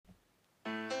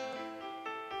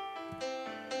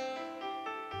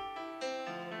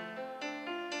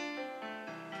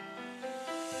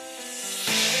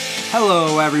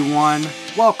Hello, everyone.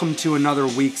 Welcome to another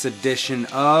week's edition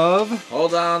of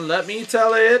Hold on, let me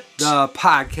tell it. The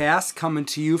podcast, coming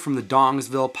to you from the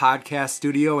Dongsville Podcast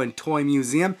Studio and Toy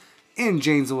Museum in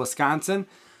Janesville, Wisconsin.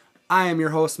 I am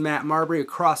your host, Matt Marbury.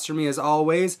 Across from me, as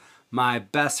always, my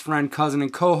best friend, cousin,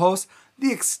 and co-host,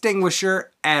 the Extinguisher,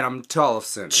 Adam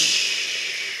Tollefson.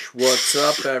 What's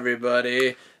up,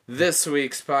 everybody? This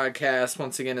week's podcast,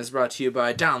 once again, is brought to you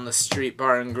by Down the Street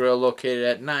Bar and Grill, located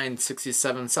at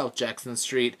 967 South Jackson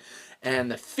Street.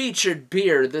 And the featured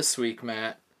beer this week,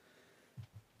 Matt,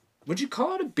 would you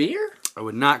call it a beer? I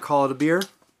would not call it a beer.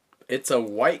 It's a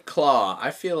White Claw.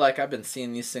 I feel like I've been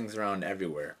seeing these things around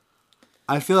everywhere.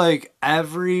 I feel like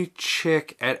every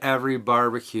chick at every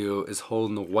barbecue is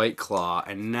holding the White Claw,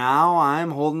 and now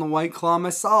I'm holding the White Claw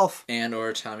myself. And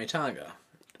or Tommy Tonga.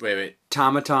 Wait.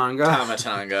 Tomatonga.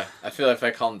 Tomatonga. I feel like if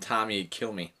I call him Tommy, he'd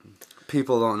kill me.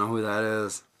 People don't know who that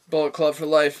is. Bullet Club for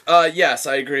life. Yes,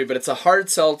 I agree, but it's a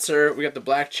hard seltzer. We got the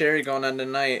black cherry going on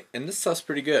tonight, and this stuff's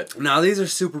pretty good. Now, these are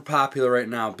super popular right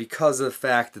now because of the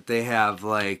fact that they have,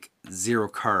 like, zero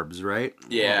carbs, right?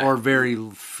 Yeah. Or very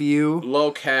few. Low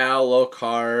cal, low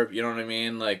carb, you know what I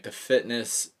mean? Like the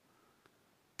fitness.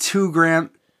 2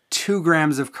 grams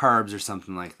of carbs or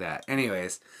something like that.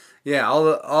 Anyways, yeah,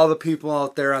 all the people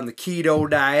out there on the keto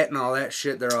diet and all that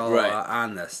shit, they're all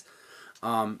on this.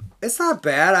 It's not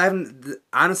bad.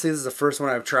 Honestly, this is the first one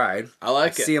I've tried. I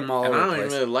like it. See them all over the place. I don't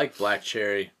even really like black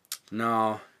cherry.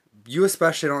 No, you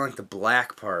especially don't like the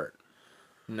black part.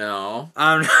 No.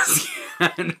 I'm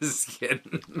just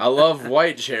kidding. I love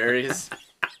white cherries.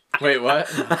 Wait, what?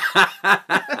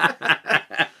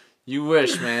 You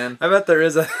wish, man. I bet there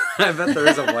is a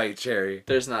white cherry.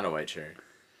 There's not a white cherry.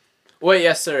 Wait,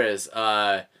 yes, there is.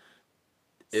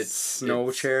 It's snow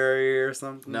cherry or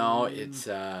something. No, it's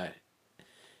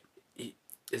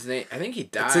his name. I think he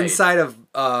died. It's inside of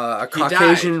a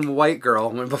Caucasian white girl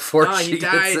before she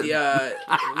died. Gets it.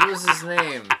 What was his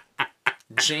name?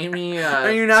 Jamie.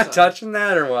 Are you not touching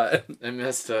that or what? I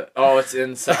missed it. Oh, it's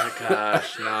inside.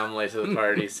 Gosh, now I'm late to the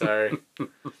party. Sorry.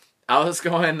 I was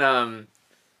going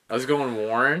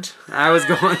warrant. I was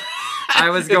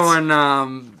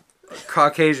going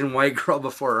Caucasian white girl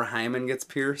before her hymen gets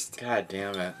pierced. God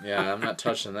damn it. Yeah, I'm not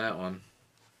touching that one.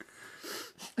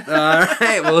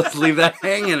 Alright, well, let's leave that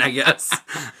hanging, I guess.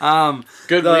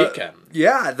 Good weekend.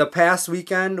 Yeah, the past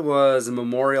weekend was a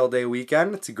Memorial Day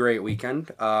weekend. It's a great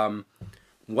weekend.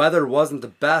 Weather wasn't the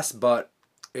best, but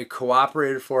it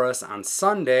cooperated for us on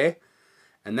Sunday,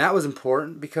 and that was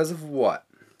important because of what?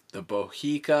 The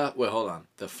Bohica. Wait, hold on.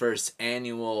 The first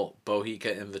annual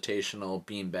Bohica Invitational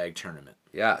Beanbag Tournament.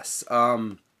 Yes.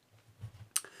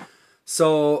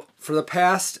 So for the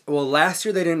past, last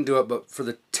year they didn't do it, but for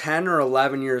the 10 or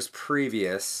 11 years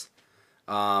previous,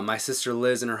 my sister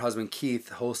Liz and her husband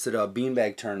Keith hosted a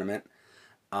beanbag tournament.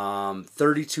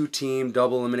 32 team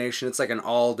double elimination. It's like an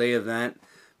all day event.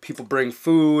 People bring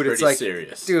food. Pretty it's like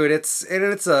serious, dude. It's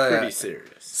pretty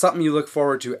serious. Something you look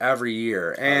forward to every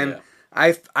year. And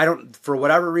I don't, for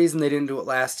whatever reason they didn't do it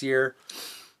last year.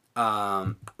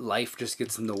 Life just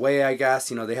gets in the way, I guess.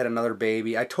 They had another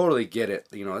baby. I totally get it.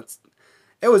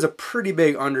 It was a pretty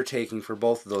big undertaking for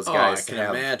both of those guys. I can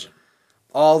imagine.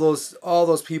 All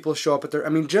those people show up at their. I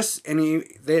mean,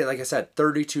 they like I said,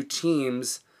 32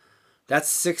 teams. That's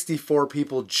 64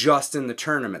 people just in the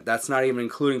tournament. That's not even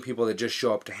including people that just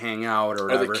show up to hang out or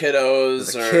whatever. Or the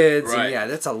kiddos. Or the kids. Right. And yeah,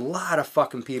 that's a lot of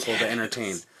fucking people to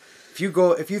entertain.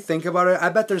 If you think about it, I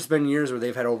bet there's been years where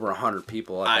they've had over 100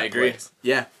 people at that agree. place.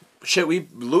 Yeah. Shit,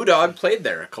 Blue Dog played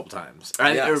there a couple times.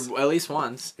 Yes. Or at least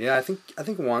once. Yeah, I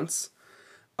think once.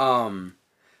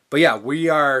 But yeah, we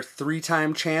are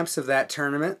 3-time champs of that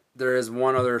tournament. There is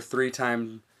one other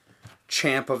 3-time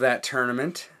champ of that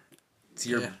tournament. It's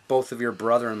both of your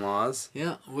brother-in-laws.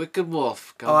 Yeah, Wicked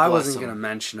Wolf. God I bless wasn't them. going to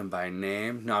mention them by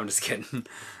name. No, I'm just kidding.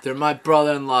 They're my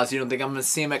brother-in-laws. You don't think I'm going to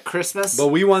see them at Christmas? But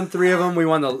we won 3 of them. We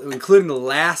won including the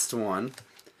last one.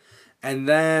 And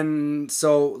then,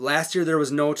 so last year there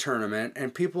was no tournament,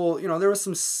 and people, there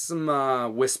was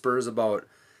some whispers about,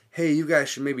 hey, you guys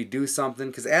should maybe do something,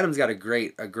 because Adam's got a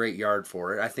great yard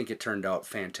for it. I think it turned out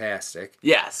fantastic.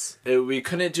 Yes. We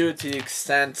couldn't do it to the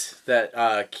extent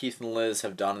that Keith and Liz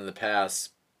have done in the past.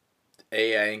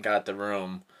 A, I ain't got the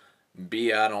room.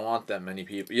 B, I don't want that many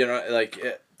people.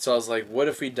 So I was like, what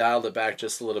if we dialed it back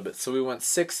just a little bit? So we went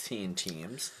 16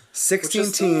 teams.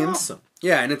 16 teams. Awesome.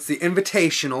 Yeah, and it's the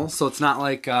invitational, so it's not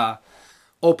like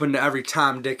open to every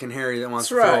Tom, Dick, and Harry that wants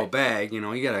to throw a bag. You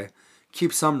got to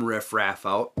keep some riff-raff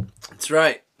out. That's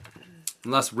right.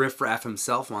 Unless riff-raff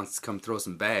himself wants to come throw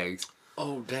some bags.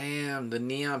 Oh, damn. The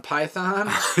Neon Python?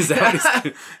 Is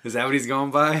that what he's going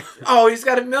by? Oh, he's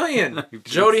got 1 million.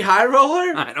 Jody High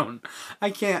Roller? I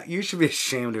can't. You should be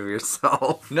ashamed of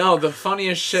yourself. No, the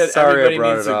funniest shit Sorry, everybody I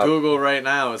brought needs it to up. Google right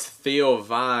now is Theo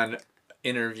Von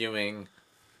interviewing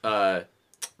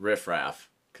Riff Raff.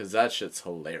 Because that shit's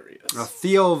hilarious.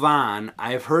 Theo Von,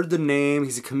 I've heard the name.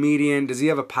 He's a comedian. Does he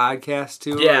have a podcast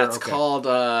too? Yeah, it's called,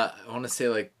 I want to say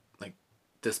like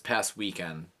This Past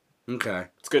Weekend. Okay.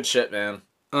 It's good shit, man.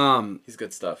 He's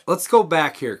good stuff. Let's go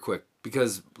back here quick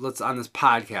because on this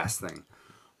podcast thing.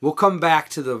 We'll come back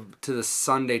to the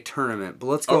Sunday tournament, but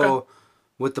let's go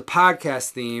with the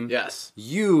podcast theme. Yes.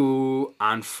 You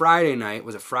on Friday night,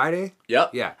 was it Friday?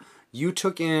 Yep. Yeah. You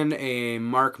took in a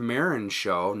Mark Maron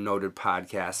show, noted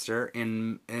podcaster,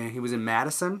 and he was in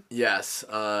Madison. Yes.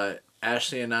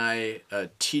 Ashley and I,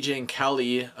 TJ and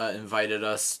Kelly invited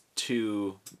us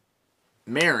to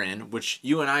Marin, which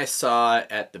you and I saw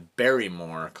at the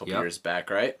Barrymore a couple years back,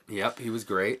 right? Yep, he was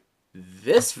great.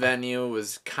 This venue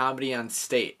was Comedy on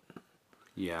State.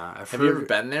 Yeah. Have you ever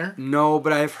been there? No,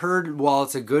 but I've heard, while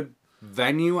it's a good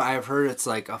venue, I've heard it's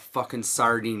like a fucking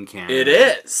sardine can. It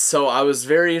is. So I was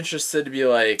very interested to be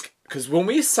like, because when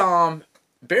we saw him,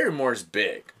 Barrymore's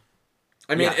big.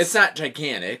 I mean, it's not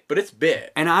gigantic, but it's big.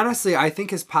 And honestly, I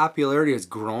think his popularity has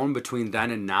grown between then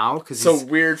and now. So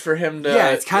weird for him to...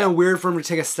 Yeah, it's kind of weird for him to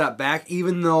take a step back,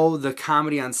 even though the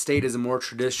Comedy on State is a more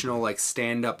traditional, like,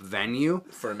 stand-up venue.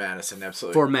 For Madison,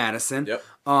 absolutely. For Madison. Yep.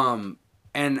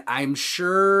 And I'm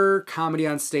sure Comedy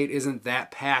on State isn't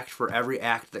that packed for every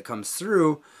act that comes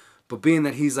through, but being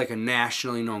that he's, like, a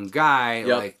nationally known guy,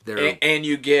 like, they're... And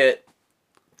you get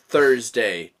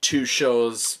Thursday, 2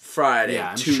 shows Friday,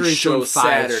 yeah, I'm 2 sure he's shows doing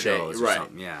 5 Saturday. shows or right.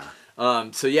 something,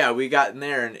 yeah. So yeah, we got in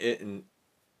there and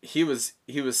he was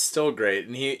still great,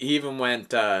 and he even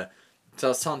went. So I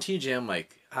was telling TJ, I'm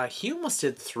like, he almost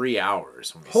did 3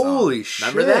 hours. When we Holy saw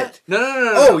him. shit! Remember that?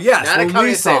 No. Oh yes, not when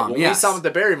we saw him. When we saw him at the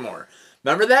Barrymore.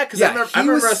 Remember that? Because I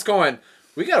remember us going,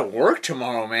 we gotta work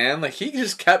tomorrow, man. Like, he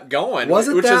just kept going. Was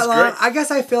it which that is long? great. I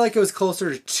guess I feel like it was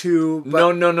closer to 2.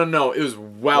 But No. It was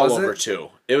well over 2.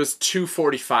 It was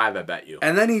 2:45, I bet you.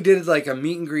 And then he did like a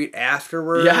meet and greet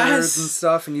afterwards and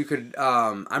stuff, and you could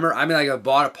I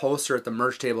bought a poster at the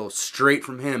merch table straight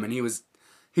from him, and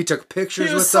he took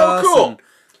pictures with so us. Cool.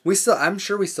 And I'm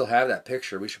sure we still have that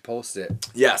picture. We should post it.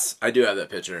 Yes, I do have that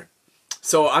picture.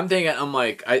 So I'm thinking,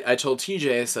 I told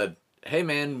TJ, I said, hey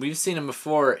man, we've seen him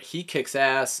before. He kicks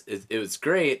ass. It was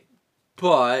great,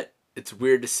 but it's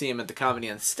weird to see him at the Comedy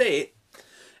on State.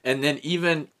 And then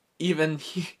even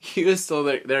he was still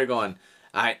there going,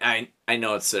 I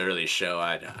know it's the early show.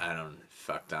 I don't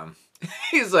fuck them.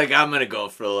 He's like, I'm gonna go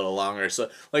for a little longer. So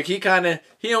like he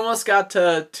almost got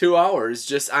to 2 hours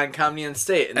just on Comedy on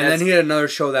State. And then he had another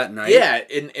show that night. Yeah,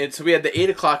 and so we had the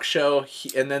 8 o'clock show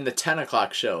and then the 10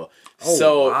 o'clock show. Oh,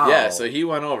 so wow. yeah, so he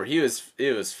went over.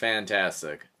 It was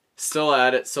fantastic. Still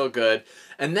at it, so good.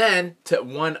 And then to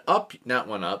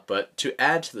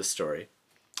add to the story,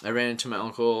 I ran into my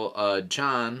uncle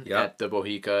John at the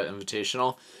Bohica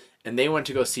Invitational, and they went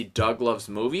to go see Doug Loves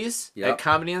Movies at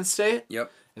Comedy on State.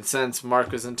 Yep. And since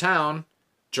Mark was in town,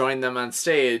 joined them on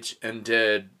stage and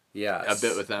did a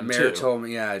bit with them Mare too. told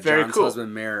me, Very John's cool.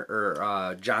 husband Mare,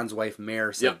 or John's wife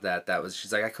Mare said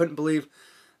she's like, I couldn't believe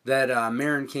that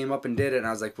Marin came up and did it, and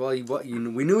I was like, well,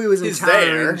 we knew he was in town.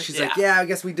 there. And she's like, yeah, I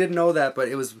guess we did know that, but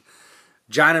it was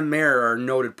John and Mare are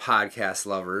noted podcast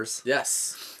lovers.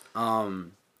 Yes.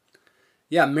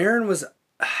 Yeah, Marin was.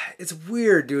 It's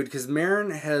weird, dude, because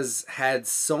Marin has had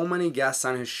so many guests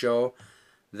on his show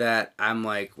that I'm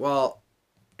like, well,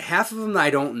 half of them I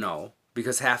don't know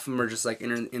because half of them are just like in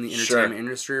the entertainment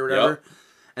industry or whatever,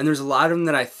 and there's a lot of them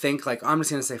that I think like, I'm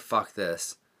just gonna say fuck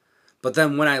this. But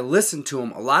then when I listen to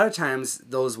them, a lot of times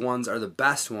those ones are the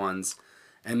best ones.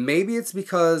 And maybe it's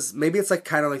like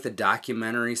kind of like the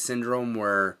documentary syndrome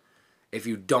where if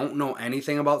you don't know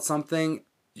anything about something,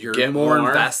 you're more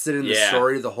invested in the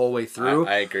story the whole way through.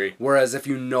 I agree. Whereas if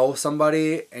you know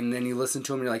somebody and then you listen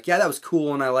to them, you're like, yeah, that was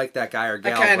cool and I like that guy or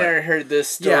gal. I kind of heard this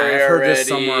story I've heard already. this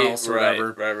somewhere else or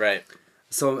whatever. Right.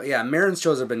 So, yeah, Marin's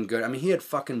shows have been good. I mean, he had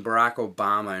fucking Barack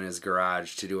Obama in his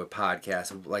garage to do a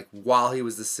podcast, like, while he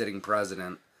was the sitting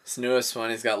president. This newest one,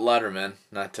 he's got Letterman.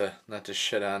 Not to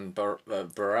shit on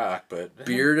Barack, but...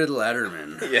 Bearded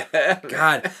Letterman. Yeah.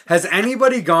 God, has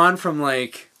anybody gone from,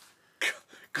 like...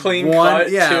 Clean cut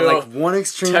to like, one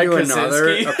extreme Ted to another,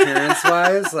 Kaczynski?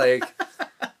 appearance-wise? Like,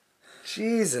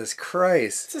 Jesus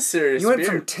Christ. It's a serious You went beard.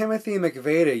 from Timothy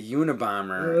McVeigh to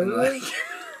Unabomber, and,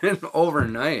 like,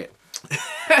 overnight.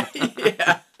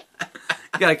 Yeah.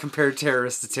 You gotta compare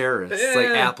terrorists to terrorists. It's like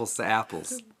apples to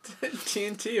apples.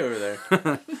 TNT over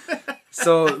there.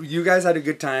 So you guys had a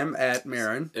good time at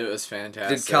Marin. It was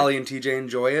fantastic. Did Kelly and TJ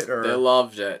enjoy it, or They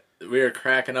loved it. We were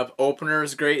cracking up.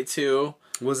 Opener's great too.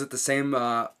 was it the same?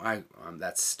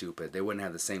 That's stupid. They wouldn't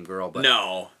have the same girl, but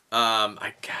No.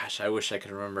 I wish I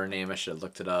could remember her name. I should have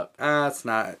looked it up. it's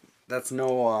not. That's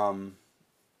no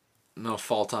No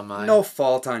fault on mine. no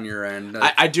fault on your end.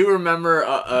 I do remember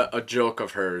a joke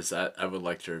of hers that I would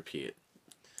like to repeat.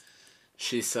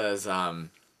 She says, I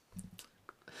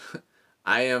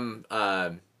am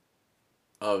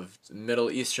of Middle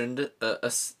Eastern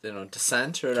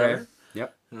descent or whatever. Okay.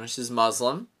 Yep. She's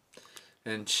Muslim.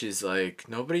 And she's like,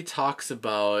 nobody talks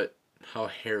about how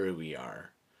hairy we are.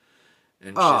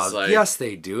 And she's like, yes,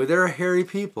 they do. They're hairy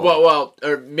people. Well,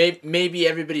 or maybe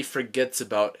everybody forgets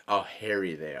about how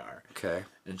hairy they are. Okay.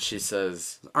 And she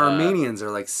says, Armenians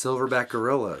are like silverback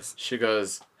gorillas. She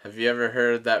goes, have you ever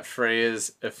heard that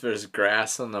phrase, if there's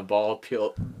grass on the park,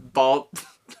 field?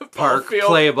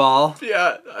 Play ball.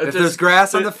 Yeah. If there's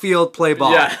grass on the field, play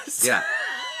ball. Yes. Yeah.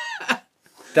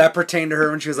 That pertained to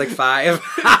her when she was like 5.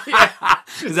 Yeah.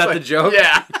 Is that the joke?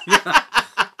 Yeah.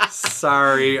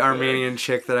 Sorry, Armenian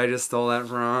chick that I just stole that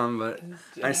from, but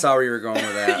I saw where you were going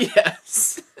with that.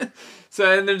 Yes.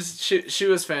 So, and then she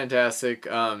was fantastic.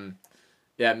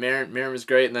 Yeah, Marin was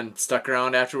great, and then stuck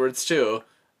around afterwards, too.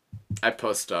 I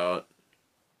posted out.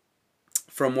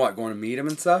 From what? Going to meet him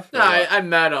and stuff? No, I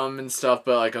met him and stuff,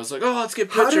 but like I was like, oh, let's get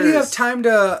pictures. How did he have time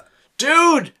to...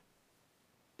 Dude!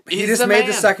 He just made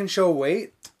the second show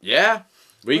wait? Yeah.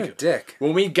 What a dick.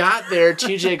 When we got there,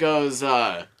 TJ goes,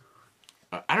 I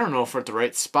don't know if we're at the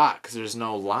right spot because there's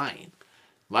no line.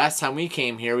 Last time we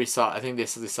came here, I think they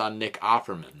said they saw Nick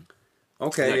Opperman.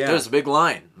 Okay, yeah. There's a big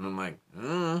line. And I'm like,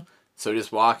 So we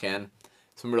just walk in.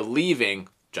 So when we're leaving,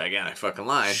 gigantic fucking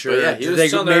line. Sure. But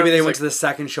yeah, maybe they went to the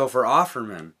second show for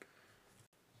Offerman.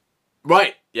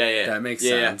 Right. Yeah. That makes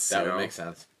sense. That would make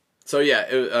sense. So yeah,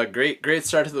 it was a great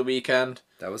start to the weekend.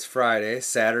 That was Friday.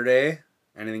 Saturday,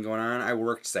 anything going on? I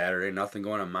worked Saturday. Nothing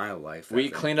going on in my life. We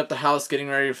cleaned up the house, getting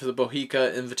ready for the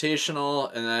Bohica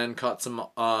Invitational, and then caught some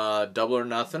Double or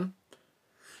Nothing.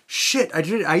 Shit, I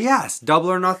did. Yes, Double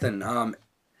or Nothing. We're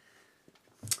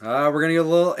gonna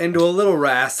get into a little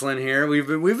wrestling here. We've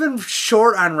been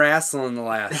short on wrestling the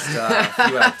last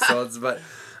few episodes, but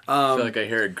I feel like I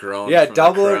hear a groan. Yeah, from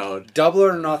Double the crowd. Double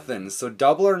or Nothing. So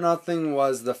Double or Nothing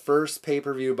was the first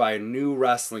pay-per-view by a new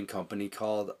wrestling company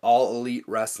called All Elite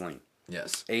Wrestling.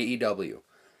 Yes. AEW.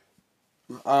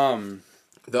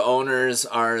 The owners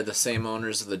are the same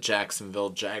owners of the Jacksonville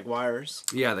Jaguars.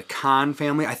 Yeah, the Khan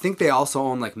family. I think they also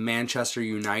own like Manchester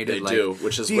United. They do,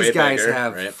 which is these way guys bigger,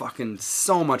 have right? fucking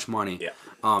so much money.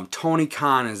 Yeah. Tony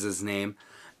Khan is his name,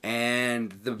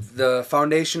 and the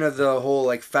foundation of the whole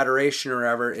like federation or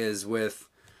whatever is with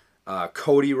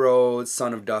Cody Rhodes,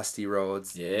 son of Dusty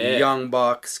Rhodes, Young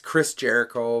Bucks, Chris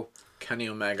Jericho, Kenny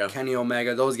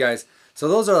Omega, those guys. So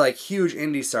those are like huge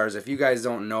indie stars. If you guys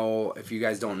don't know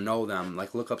them,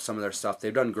 like look up some of their stuff.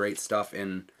 They've done great stuff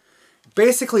in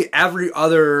basically every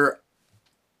other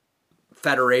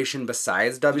federation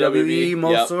besides WWE.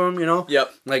 Most of them, you know.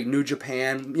 Yep. Like New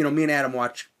Japan. You know, me and Adam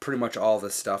watch pretty much all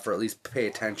this stuff, or at least pay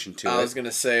attention to it. I was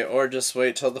gonna say, or just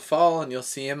wait till the fall and you'll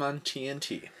see him on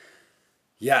TNT.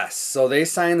 Yes. So they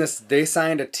signed a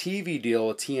TV deal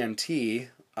with TNT.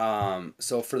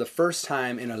 So for the first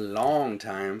time in a long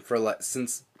time,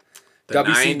 since The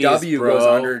WCW 90s, bro. goes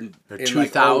under in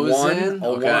 2000? like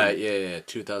 01. Okay, yeah,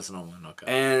 2001, okay.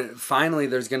 And finally,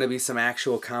 there's going to be some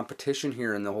actual competition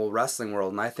here in the whole wrestling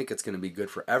world, and I think it's going to be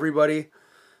good for everybody.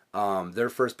 Their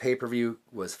first pay-per-view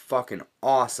was fucking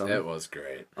awesome. It was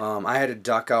great. I had to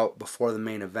duck out before the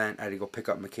main event. I had to go pick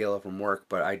up Michaela from work,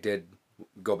 but I did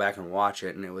go back and watch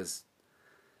it, and it was...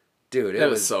 Dude, it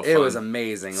was so fun. It was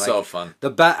amazing. Like, so fun.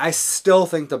 I still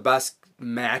think the best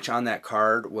match on that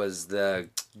card was the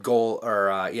Gold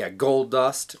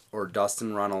Dust or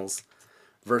Dustin Runnels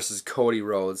versus Cody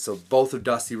Rhodes. So both of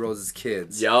Dusty Rhodes'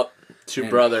 kids. Yup. Two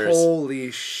brothers. Holy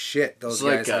shit, those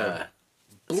guys had a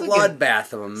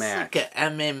bloodbath of a match. It's like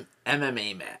an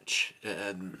MMA match.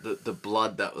 The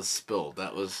blood that was spilled,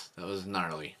 that was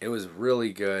gnarly. It was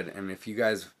really good, and if you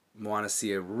guys want to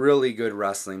see a really good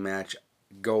wrestling match,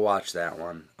 go watch that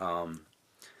one.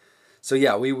 So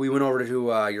yeah, we went over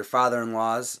to your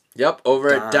father-in-law's. Yep,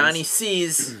 over at Donnie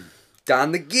C's.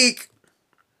 Don the Geek.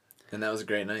 And that was a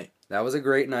great night. That was a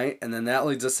great night. And then that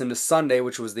leads us into Sunday,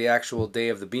 which was the actual day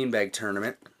of the Beanbag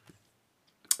Tournament.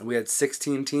 We had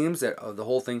 16 teams. The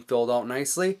whole thing filled out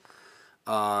nicely.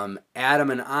 Adam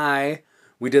and I,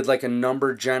 we did like a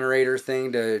number generator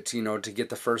thing to get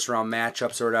the first round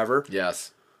matchups or whatever.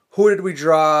 Yes. Who did we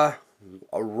draw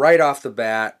right off the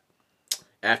bat?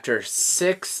 after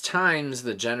 6 times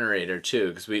the generator too,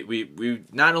 because we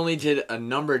not only did a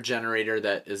number generator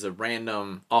that is a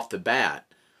random off the bat,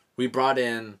 we brought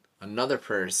in another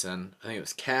person. I think it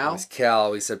was Cal. It was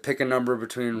Cal. We said pick a number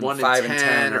between 1 5 and and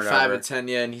 10 10 or or 5 and 10,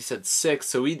 yeah, and he said 6.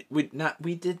 So we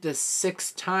did this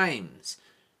 6 times,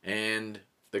 and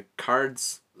the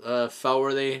cards fell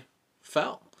where they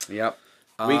fell. Yep.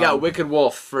 We got Wicked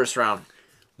Wolf first round.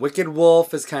 Wicked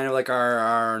Wolf is kind of like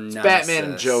our nemesis. Batman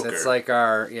and Joker. It's like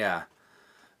our, yeah.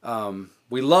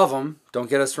 We love them. Don't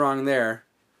get us wrong there.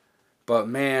 But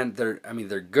man, they're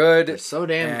good. They're so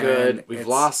damn good. We've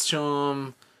lost to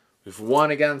them. We've won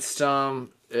against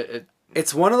them.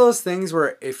 It's one of those things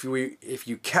where if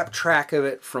you kept track of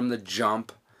it from the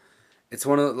jump, it's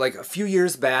one of like a few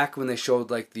years back when they showed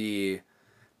like the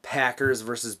Packers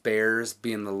versus Bears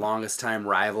being the longest time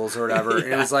rivals or whatever, yeah.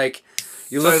 And it was like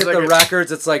you look at the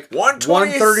records, it's like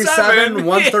 137,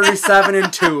 137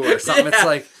 and 2 or something. Yeah, it's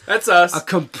like that's us. A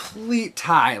complete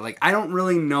tie. Like I don't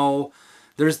really know.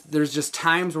 There's just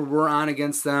times where we're on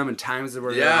against them and times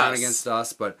where they're on against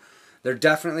us, but they're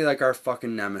definitely like our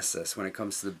fucking nemesis when it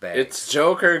comes to the bags. It's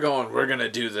Joker going, we're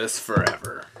gonna do this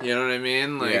forever. You know what I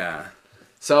mean? Like, yeah.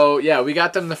 So yeah, we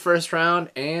got them the first round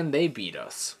and they beat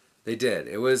us. They did.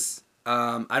 It was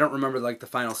I don't remember like the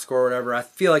final score or whatever. I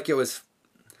feel like it was.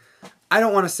 I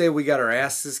don't want to say we got our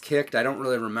asses kicked. I don't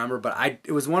really remember, but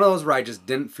it was one of those where I just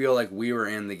didn't feel like we were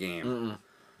in the game.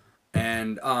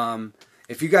 And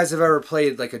if you guys have ever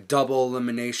played like a double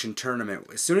elimination tournament,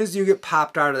 as soon as you get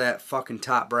popped out of that fucking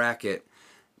top bracket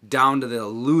down to the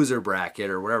loser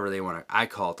bracket or whatever they want to, I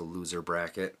call it the loser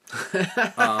bracket.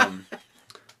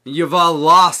 You've all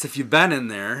lost if you've been in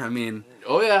there. I mean,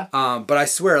 oh yeah. But I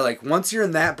swear, like once you're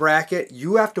in that bracket,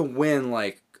 you have to win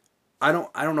like I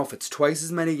don't know if it's twice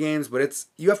as many games, but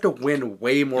you have to win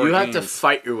way more. You games. have to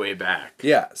fight your way back.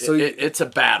 Yeah, so it's a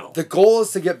battle. The goal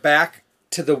is to get back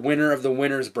to the winner of the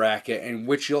winners bracket, in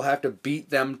which you'll have to beat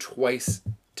them twice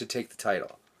to take the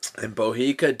title. And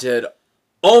Bohica did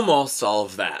almost all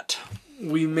of that.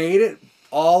 We made it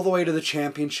all the way to the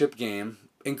championship game,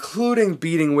 including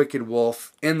beating Wicked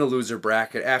Wolf in the loser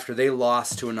bracket after they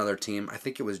lost to another team. I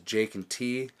think it was Jake and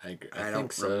T. I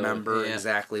don't remember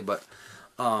exactly, but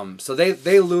so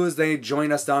they lose. They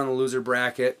join us down in the loser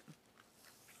bracket,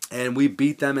 and we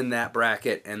beat them in that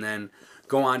bracket, and then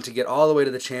go on to get all the way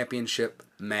to the championship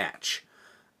match.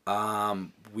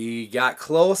 We got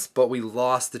close, but we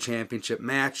lost the championship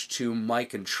match to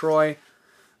Mike and Troy,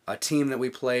 a team that we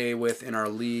play with in our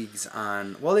leagues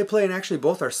they play in actually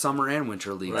both our summer and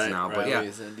winter leagues now. But yeah,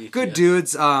 good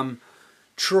dudes.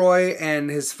 Troy and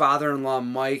his father-in-law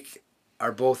Mike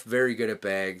are both very good at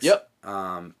bags. Yep.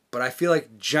 But I feel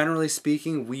like generally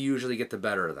speaking, we usually get the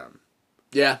better of them.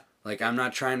 Yeah. Like I'm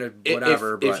not trying to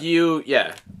whatever.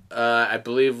 I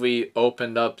believe we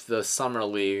opened up the summer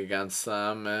league against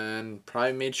them and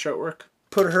probably made short work.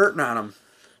 Put hurting on them.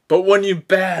 But when you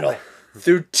battle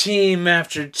through team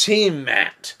after team,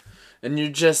 Matt, and you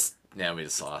just... Yeah, we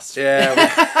just lost. Yeah,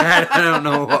 I don't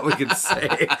know what we could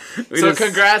say.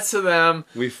 Congrats to them.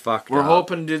 We fucked We're up.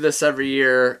 hoping to do this every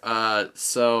year.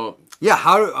 Yeah,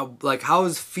 how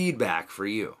is feedback for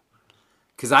you?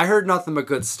 Because I heard nothing but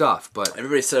good stuff. But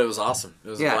everybody said it was awesome. It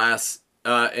was a blast.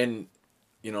 And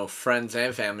friends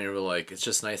and family were like, it's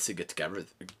just nice to get together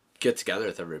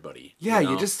with everybody. Yeah,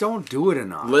 you just don't do it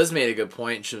enough. Liz made a good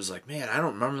point. She was like, man, I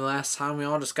don't remember the last time we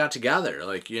all just got together.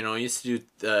 Like, used to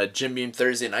do Jim Beam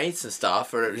Thursday nights and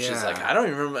stuff. Or she's like, I don't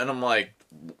even remember. And I'm like,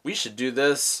 we should do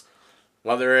this.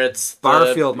 Whether it's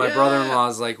Barfield, my brother-in-law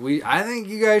is like, I think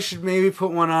you guys should maybe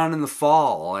put one on in the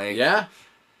fall. Like, yeah.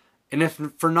 And if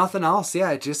for nothing else,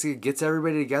 it gets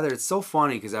everybody together. It's so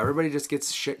funny because everybody just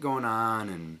gets shit going on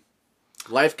and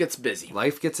life gets busy.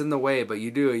 Life gets in the way, but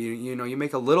you do. You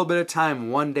make a little bit of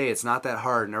time one day. It's not that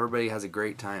hard, and everybody has a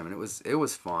great time, and it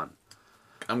was fun.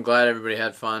 I'm glad everybody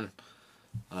had fun.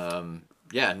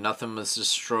 Nothing was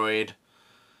destroyed.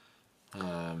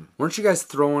 Weren't you guys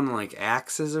throwing like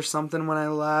axes or something when I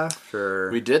left? Or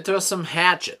we did throw some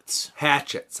hatchets.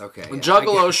 Okay. When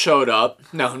Juggalo showed up.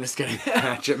 No, I'm just kidding.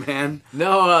 Hatchet Man.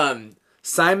 No.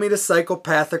 Sign me to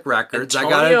Psychopathic Records.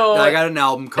 Antonio, I got an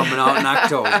album coming out in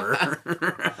October.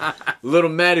 Little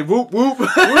Maddie, whoop whoop.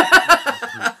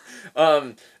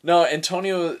 No,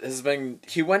 Antonio has been.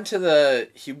 He went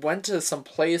to some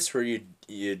place where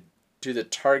you do the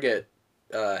target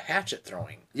hatchet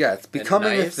throwing. Yeah, it's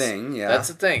becoming a thing. Yeah, that's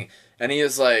the thing. And he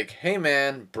was like, "Hey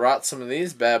man, brought some of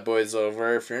these bad boys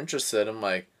over. If you're interested." I'm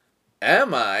like,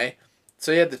 "Am I?"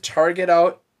 So he had the target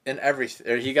out and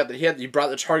everything. Or he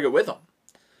brought the target with him.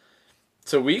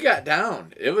 So we got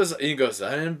down. He goes,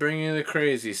 I didn't bring you the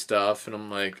crazy stuff. And I'm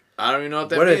like, I don't even know what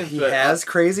that What means. if he has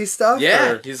crazy stuff?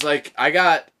 Yeah. Or? He's like, I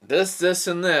got this,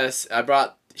 and this. I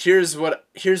brought, here's what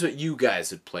you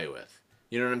guys would play with.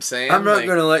 You know what I'm saying? I'm not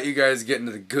going to let you guys get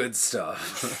into the good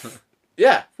stuff.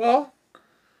 Yeah. Well,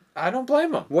 I don't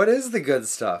blame him. What is the good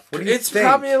stuff? What do you It's think?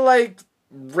 probably like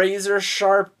razor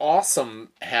sharp, awesome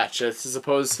hatchets as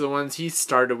opposed to the ones he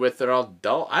started with that are all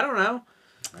dull. I don't know.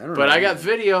 I got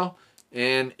video,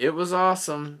 and it was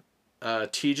awesome.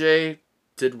 TJ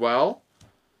did well.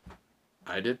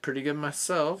 I did pretty good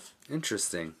myself.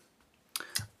 Interesting.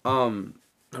 And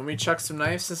we chucked some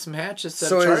knives and some hatchets at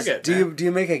So Target. do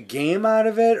you make a game out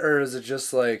of it, or is it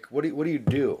just like what do you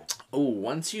do? Oh,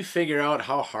 once you figure out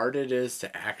how hard it is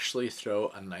to actually throw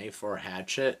a knife or a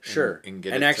hatchet, and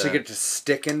get get to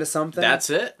stick into something. That's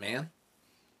it, man.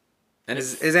 And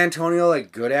is Antonio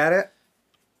like good at it?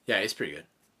 Yeah, he's pretty good.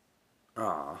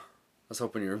 Aw. I was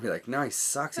hoping you were going to be like, no, he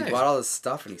sucks. He Yeah. bought all this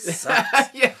stuff and he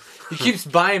sucks. Yeah, he keeps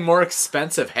buying more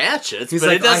expensive hatchets, He's but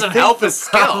like, it doesn't I think help the his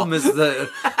skill. problem is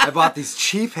I bought these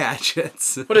cheap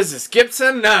hatchets. What is this,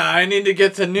 Gibson? Nah, I need to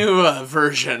get the new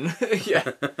version.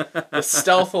 Yeah, the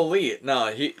Stealth Elite.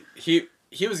 No, he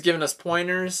was giving us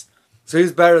pointers. So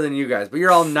he's better than you guys, but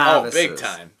you're all novices. Oh, big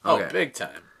time. Okay. Oh, big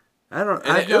time. I don't.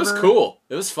 And it was cool.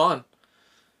 It was fun.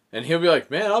 And he'll be like,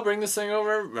 "Man, I'll bring this thing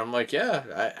over." I'm like,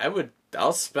 "Yeah, I would.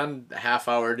 I'll spend a half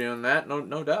hour doing that.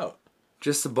 No doubt."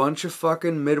 Just a bunch of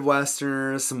fucking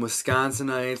Midwesterners, some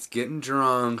Wisconsinites getting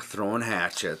drunk, throwing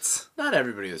hatchets. Not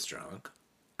everybody was drunk.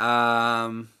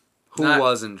 Who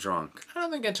wasn't drunk? I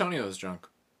don't think Antonio was drunk.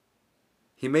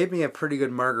 He made me a pretty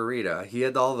good margarita. He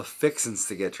had all the fixins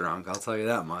to get drunk. I'll tell you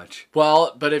that much.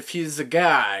 Well, but if he's a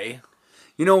guy,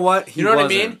 you know what? You know what I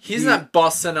mean? He's not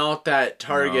busting out that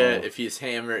Target if he's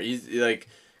hammered. He's like,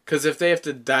 because if they have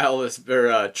to dial this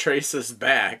or trace this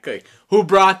back, like, who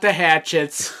brought the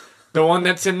hatchets? The one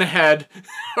that's in the head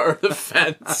or the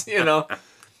fence, you know?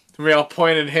 We all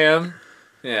pointed him.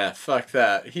 Yeah, fuck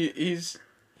that. He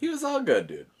was all good,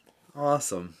 dude.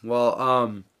 Awesome.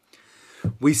 Well,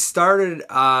 we started.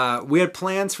 We had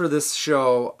plans for this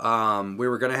show. We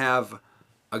were gonna have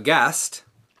a guest.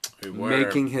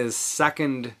 Making his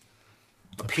second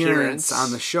appearance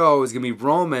on the show. It was going to be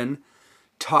Roman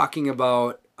talking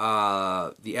about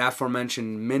the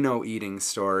aforementioned minnow eating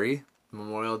story.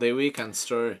 Memorial Day weekend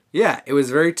story. Yeah, it was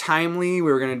very timely.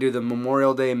 We were going to do the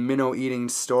Memorial Day minnow eating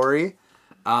story.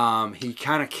 He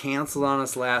kind of canceled on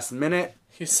us last minute.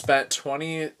 He spent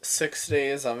 26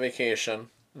 days on vacation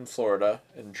in Florida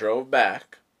and drove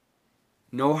back.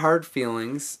 No hard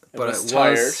feelings, but it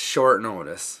tired. was short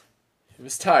notice. He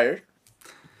was tired.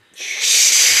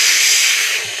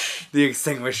 The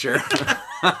extinguisher.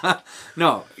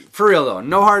 No, for real though.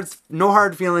 No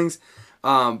hard feelings.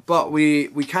 But we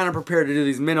kind of prepared to do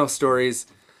these minnow stories,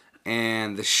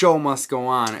 and the show must go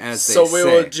on as they say. So we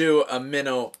will do a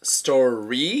minnow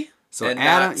story, and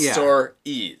not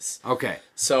stories. Okay.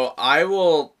 So I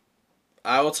will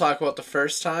talk about the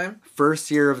first time.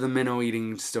 First year of the minnow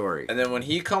eating story. And then when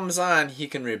he comes on, he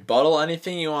can rebuttal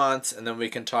anything he wants, and then we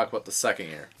can talk about the second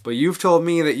year. But you've told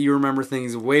me that you remember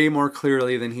things way more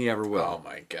clearly than he ever will. Oh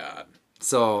my god.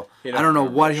 So I don't know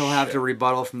what he'll have to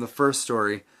rebuttal from the first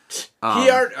story.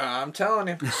 I'm telling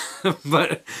you.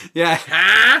 But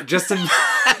yeah, just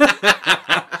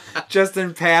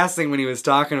in passing when he was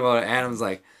talking about it, Adam's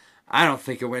like, I don't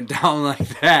think it went down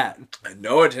like that. I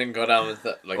know it didn't go down like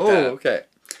that. Oh, okay.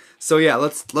 So yeah,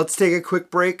 let's take a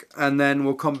quick break, and then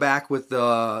we'll come back with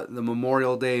the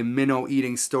Memorial Day minnow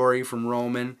eating story from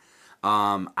Roman.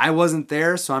 I wasn't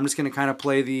there, so I'm just gonna kind of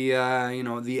play the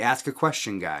the ask a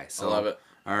question guy. So, I love it.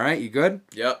 All right, you good?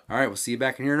 Yep. All right, we'll see you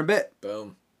back in here in a bit.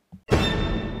 Boom.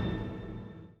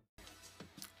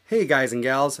 Hey guys and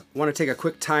gals, want to take a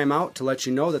quick time out to let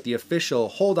you know that the official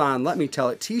Hold On Let Me Tell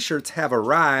It t-shirts have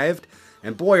arrived,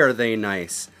 and boy are they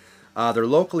nice. They're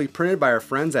locally printed by our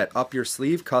friends at Up Your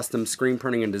Sleeve Custom Screen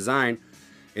Printing and Design.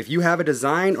 If you have a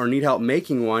design or need help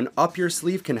making one, Up Your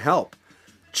Sleeve can help.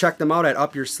 Check them out at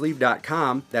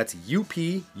upyoursleeve.com. That's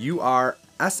UPURSLEEVE.com,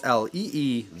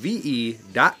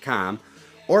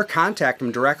 or contact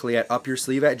them directly at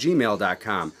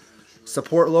upyoursleeve@gmail.com.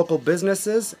 Support local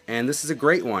businesses, and this is a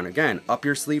great one. Again,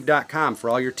 upyoursleeve.com for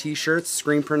all your t-shirts,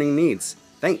 screen printing needs.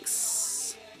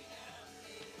 Thanks.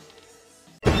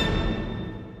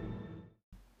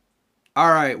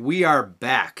 All right, we are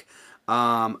back.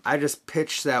 I just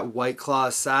pitched that White Claw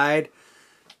aside,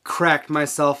 cracked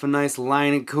myself a nice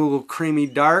Leinenkugel Creamy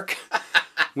Dark,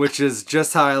 which is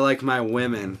just how I like my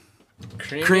women.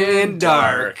 Creamy and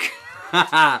dark.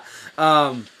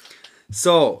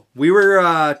 So, we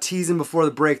were teasing before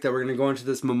the break that we're going to go into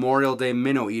this Memorial Day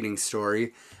minnow eating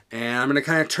story. And I'm going to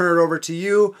kind of turn it over to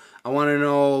you. I want to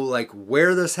know, like,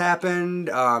 where this happened.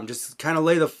 Just kind of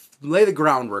lay the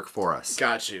groundwork for us.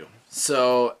 Got you.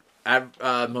 So, at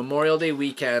Memorial Day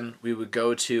weekend, we would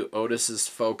go to Otis's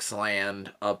folks'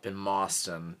 land up in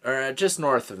Mauston, or just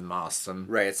north of Mauston.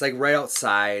 Right, it's like right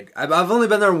outside. I've only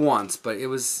been there once, but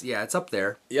it's up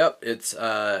there. Yep, it's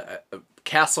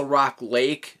Castle Rock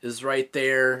Lake is right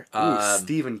there. Ooh,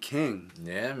 Stephen King.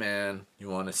 Yeah, man. You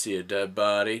want to see a dead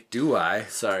body? Do I?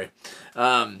 Sorry.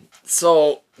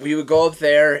 So we would go up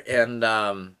there, and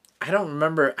I don't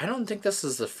remember. I don't think this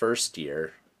was the first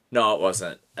year. No, it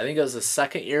wasn't. I think it was the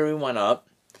second year we went up.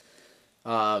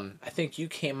 I think you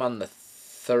came on the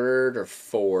third or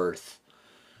fourth,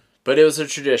 but it was a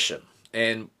tradition,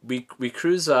 and we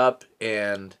cruise up,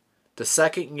 and the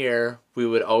second year we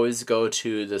would always go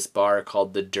to this bar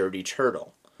called the Dirty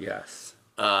Turtle. Yes.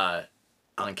 On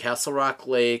Castle Rock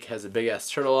Lake, has a big ass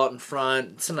turtle out in front.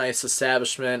 It's a nice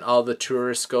establishment. All the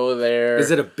tourists go there.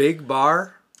 Is it a big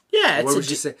bar? Yeah, it's what would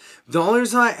you say? The only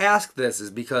reason I ask this is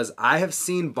because I have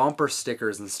seen bumper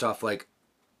stickers and stuff like,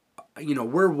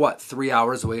 we're 3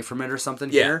 hours away from it or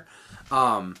something here.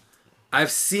 I've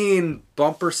seen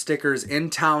bumper stickers in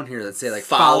town here that say like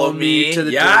 "Follow me to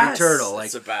the Dirty Turtle." Like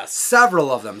it's the best.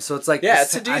 Several of them. So it's like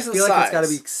it's a decent I feel like size. it's got to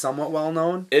be somewhat well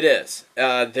known. It is.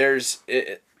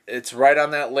 It's right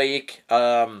on that lake.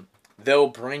 They'll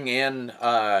bring in.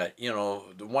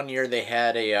 One year they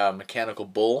had a mechanical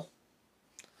bull.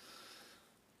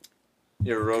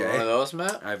 You ever rode one of those,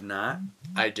 Matt? I've not.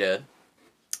 I did.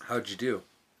 How'd you do?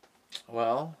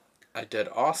 Well, I did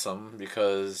awesome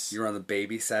because... You were on the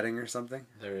baby setting or something?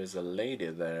 There is a lady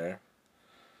there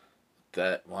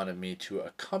that wanted me to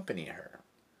accompany her.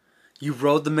 You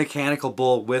rode the mechanical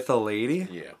bull with a lady?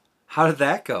 Yeah. How did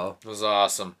that go? It was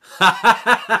awesome.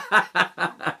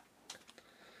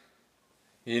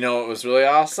 You know what was really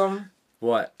awesome?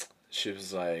 What? She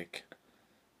was like...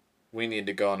 We need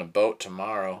to go on a boat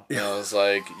tomorrow. And I was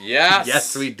like, yes.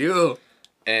 Yes, we do.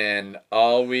 And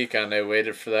all weekend I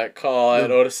waited for that call at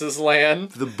Otis's land.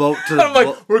 The boat to the I'm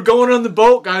like, we're going on the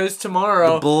boat, guys,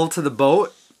 tomorrow. The bull to the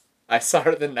boat? I saw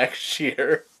her the next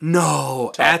year.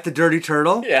 No, at the Dirty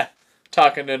Turtle? Yeah.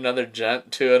 Talking to another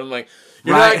gent, too. And I'm like,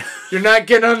 you're not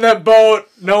getting on that boat.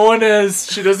 No one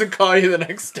is. She doesn't call you the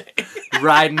next day.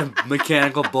 Riding a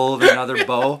mechanical bull with another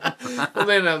bow. Well,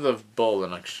 they didn't have the bull the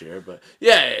next year, but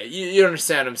yeah, you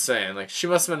understand what I'm saying. Like, she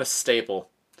must have been a staple.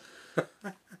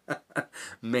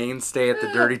 Mainstay at the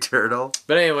Dirty Turtle.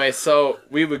 But anyway, so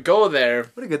we would go there.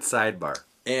 What a good sidebar.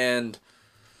 And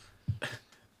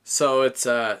so it's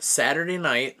Saturday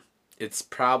night. It's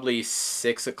probably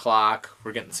 6 o'clock.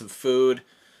 We're getting some food.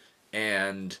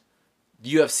 And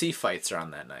UFC fights are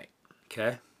on that night.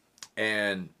 Okay.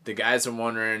 And the guys are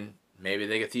wondering... Maybe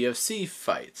they get the UFC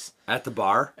fights. At the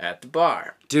bar? At the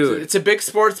bar. Dude. So it's a big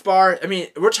sports bar. I mean,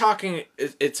 we're talking,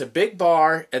 it's a big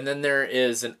bar, and then there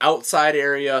is an outside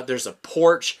area. There's a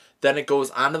porch. Then it goes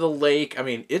onto the lake. I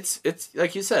mean, it's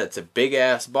like you said, it's a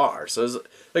big-ass bar. So it's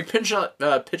like, picture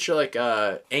like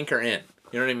Anchor Inn.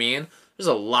 You know what I mean? There's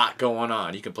a lot going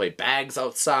on. You can play bags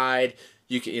outside.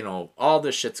 You can, all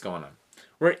this shit's going on.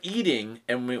 We're eating,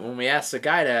 and when we ask the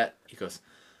guy that, he goes,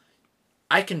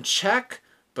 I can check...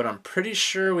 But I'm pretty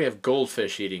sure we have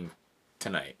goldfish eating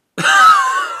tonight.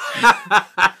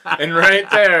 And right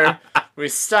there, we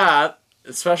stop,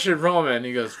 especially Roman.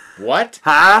 He goes, what?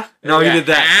 Huh? No, he did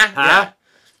that. Huh?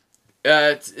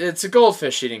 Yeah. It's a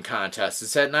goldfish eating contest.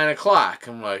 It's at 9 o'clock.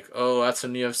 I'm like, oh, that's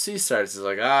when UFC starts. He's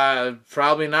like,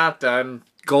 probably not then.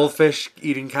 Goldfish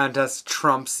eating contest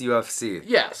trumps UFC.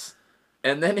 Yes.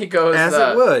 And then he goes... As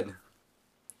it would.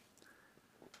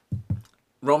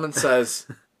 Roman says...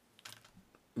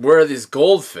 Where are these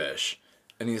goldfish?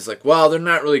 And he's like, well, they're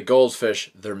not really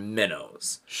goldfish. They're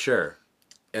minnows. Sure.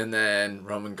 And then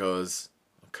Roman goes,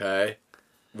 okay,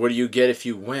 what do you get if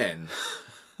you win?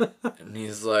 And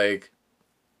he's like,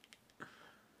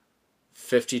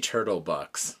 50 turtle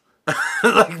bucks.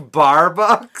 Like bar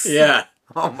bucks? Yeah.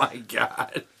 Oh my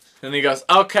God. And he goes,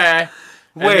 okay.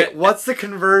 Wait, what's the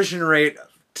conversion rate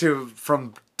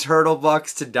from turtle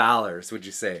bucks to dollars, would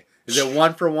you say? Is it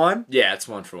 1 for 1? Yeah, it's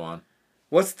 1 for 1.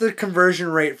 What's the conversion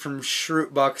rate from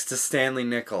Schrute bucks to Stanley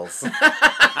nickels?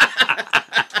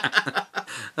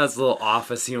 That's a little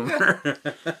office humor.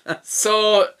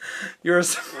 So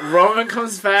Roman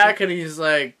comes back and he's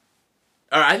like,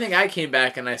 or I think I came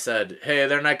back and I said, hey,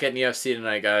 they're not getting UFC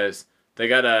tonight, guys. They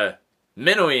got a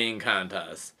minnow eating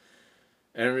contest.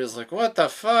 And everybody's like, what the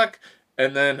fuck?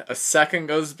 And then a second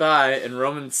goes by and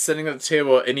Roman's sitting at the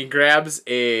table and he grabs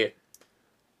a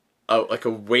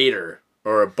waiter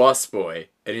or a busboy,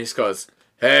 and he just goes,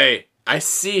 "Hey, I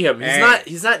see him.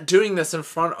 He's not doing this in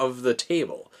front of the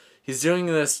table. He's doing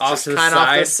this just kind of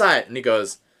off the side." And he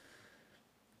goes,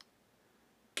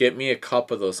 "Get me a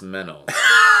cup of those minnows."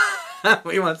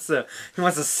 he wants to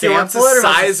sample it or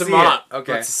size them up.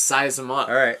 Okay. He wants to size them up.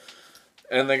 All right.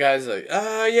 And the guy's like,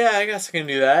 yeah, I guess I can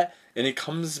do that. And he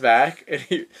comes back, and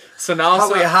I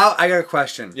got a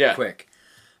question. Yeah. Quick.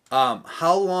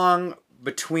 How long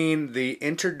between the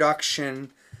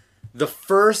introduction, the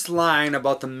first line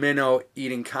about the minnow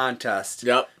eating contest,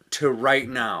 to right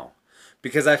now?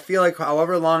 Because I feel like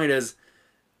however long it is,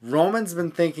 Roman's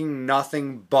been thinking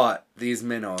nothing but these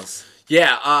minnows.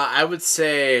 Yeah, I would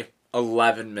say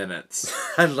 11 minutes.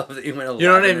 I love that you went 11. You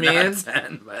know what I mean?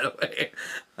 10, by the way.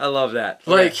 I love that.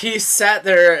 Like, he sat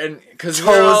there and... Cause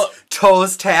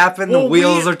toes tapping, the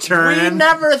wheels are turning. We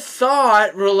never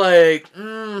thought, we're like,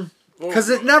 because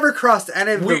it never crossed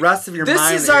any of the rest of your mind.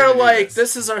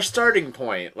 This is our starting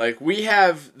point. Like, we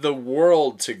have the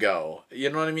world to go. You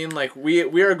know what I mean? Like, we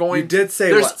are going... You did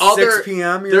say, 6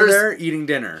 p.m. you're there eating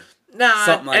dinner? Nah,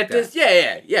 something like that.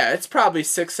 Yeah. It's probably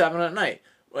 6, 7 at night.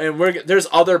 And there's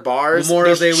other bars.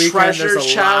 Memorial Day weekend, Treasure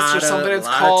Chest or something it's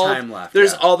called. Of time left.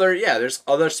 There's other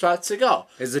spots to go.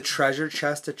 Is the Treasure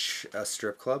Chest a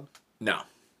strip club? No.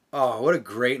 Oh, what a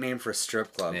great name for a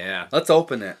strip club. Yeah. Let's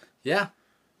open it. Yeah.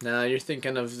 No, you're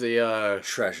thinking of the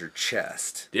Treasure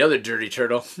Chest. The other dirty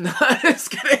turtle. No,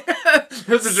 just kidding.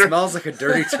 It smells like a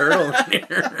dirty turtle in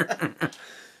here.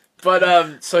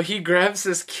 But so he grabs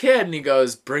this kid and he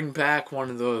goes, bring back a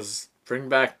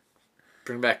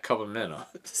couple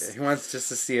minnows. He wants just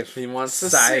to see if he wants to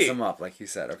size him up, like you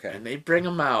said. Okay. And they bring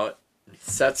him out. And he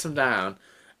sets him down,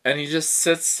 and he just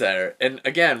sits there. And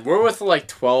again, we're with like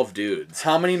 12 dudes.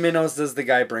 How many minnows does the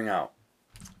guy bring out?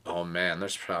 Oh man,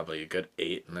 there's probably a good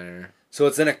 8 in there. So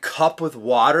it's in a cup with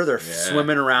water. They're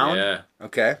swimming around. Yeah.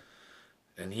 Okay.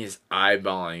 And he's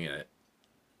eyeballing it,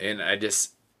 and I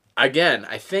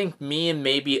think me and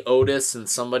maybe Otis and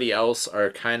somebody else are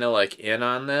kind of like in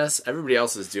on this. Everybody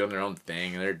else is doing their own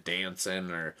thing, and they're dancing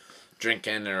or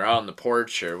drinking or out on the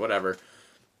porch or whatever.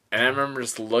 And I remember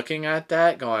just looking at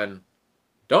that going,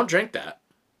 don't drink that.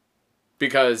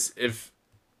 Because if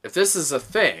this is a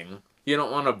thing, you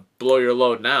don't want to blow your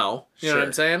load now. You know what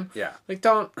I'm saying? Yeah. Like,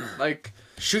 don't, like...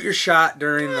 Shoot your shot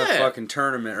during the fucking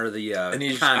tournament or the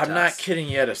contest. I'm not kidding,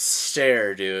 he had a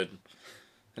stare, dude.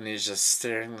 And he's just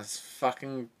staring at this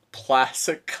fucking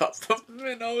plastic cup of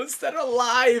minnows that are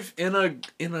alive in a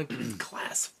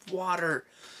glass of water.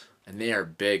 And they are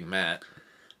big, Matt.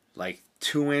 Like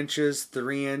 2 inches,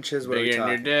 3 inches, what bigger are we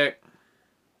talking? Than your dick.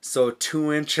 So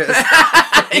 2 inches,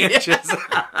 3 inches.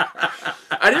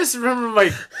 I just remember,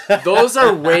 like, those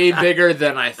are way bigger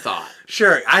than I thought.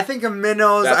 Sure, I think of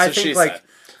minnows, That's I think like said.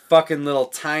 Fucking little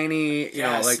tiny, you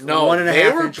know, like no, 1.5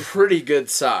 they were inches. Pretty good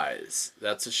size.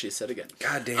 That's what she said again.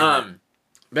 God damn it.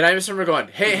 But I just remember going,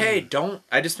 hey, don't.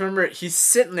 I just remember he's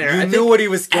sitting there. You knew what he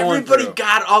was going Everybody through.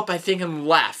 got up, I think, and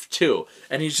left, too.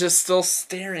 And he's just still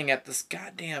staring at this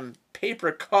goddamn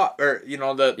paper cup, or, you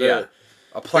know, the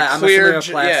I'm assuming a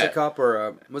plastic cup,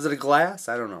 or was it a glass?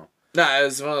 I don't know. No, it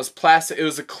was one of those plastic, it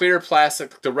was a clear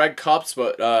plastic, the red cups,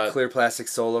 but... clear plastic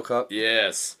Solo cup?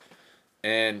 Yes.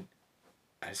 And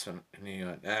I just went, and he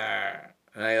went, ah.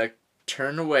 And I, like,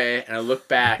 turned away, and I looked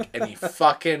back, and he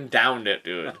fucking downed it,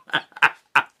 dude.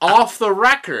 Off the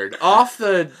record.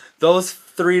 Those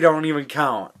 3 don't even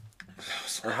count.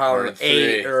 Or however,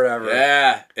 8 or whatever.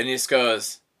 Yeah. And he just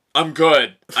goes, I'm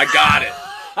good. I got it.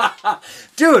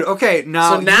 Dude, okay,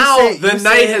 now... So now the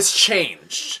night has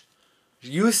changed.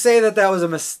 You say that was a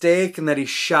mistake and that he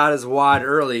shot his wad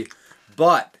early,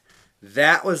 but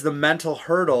that was the mental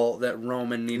hurdle that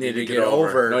Roman needed to get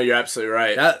over. No, you're absolutely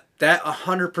right. That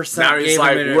 100% now he's gave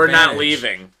like, him an we're advantage. not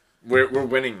leaving. We're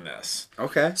winning this.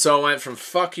 Okay. So it went from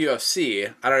fuck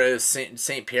UFC. I don't know, it was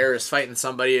St. Pierre was fighting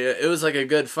somebody. It was like a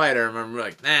good fight. I remember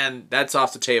like, man, that's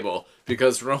off the table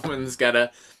because Roman's got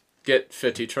to get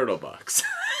 50 turtle bucks.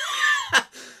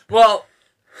 Well...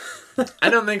 I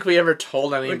don't think we ever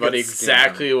told anybody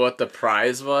exactly what the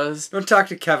prize was. Don't talk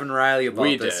to Kevin Riley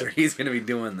about this, did. or he's going to be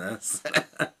doing this.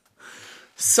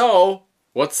 So,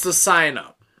 what's the sign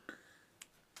up?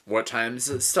 What time does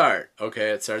it start?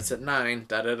 Okay, it starts at 9.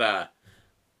 Da-da-da.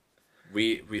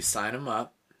 We sign him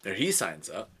up. Or he signs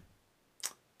up.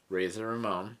 Razor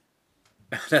Ramon.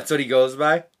 That's what he goes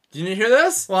by? Did you hear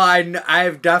this? Well,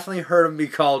 I've definitely heard him be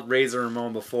called Razor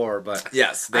Ramon before, but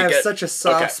yes, I have such a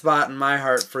soft spot in my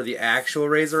heart for the actual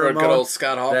Razor Ramon good old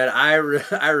Scott Hall that I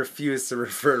refuse to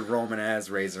refer to Roman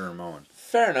as Razor Ramon.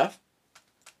 Fair enough.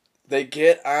 They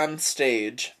get on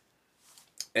stage,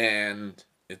 and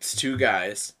it's 2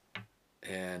 guys,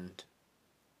 and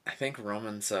I think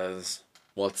Roman says,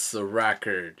 "What's the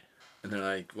record?" And they're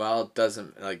like, "Well, it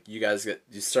doesn't like you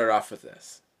start off with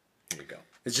this. Here you go.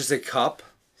 It's just a cup.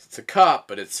 It's a cup,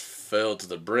 but it's filled to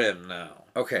the brim now."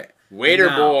 Okay. Waiter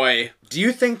Now, boy. Do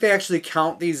you think they actually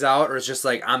count these out, or it's just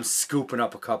like I'm scooping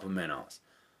up a cup of minnows?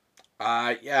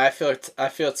 Yeah, I feel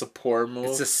it's a pour move.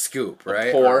 It's a scoop,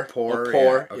 right? Pour. A pour. A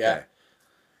pour. Yeah. Okay.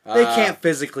 Yeah. They can't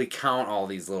physically count all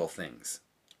these little things.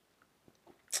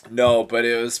 No, but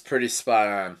it was pretty spot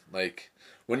on. Like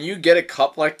when you get a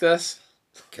cup like this,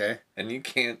 Okay. and you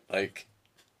can't like.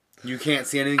 You can't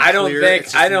see anything. I don't clear. think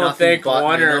It's just nothing but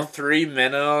one minnow. or three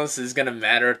minnows is gonna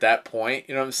matter at that point.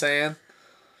 You know what I'm saying?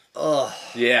 Ugh.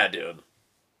 Yeah, dude.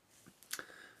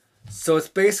 So it's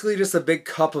basically just a big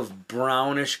cup of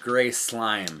brownish gray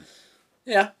slime.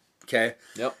 Yeah. Okay.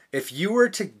 Yep. If you were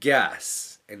to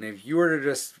guess, and if you were to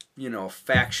just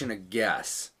faction a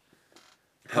guess,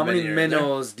 how many many are in there?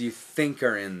 minnows do you think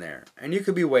are in there? And you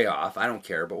could be way off. I don't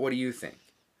care. But what do you think?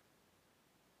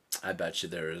 I bet you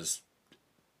there is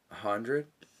 100?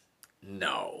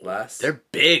 no Less? They're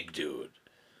big, dude.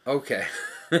 Okay.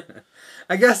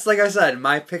 I guess, like I said,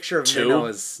 my picture of Two?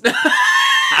 minnows.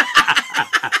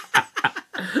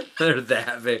 They're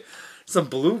that big. Some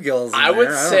bluegills. In I would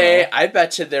there. say don't know. I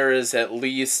bet you there is at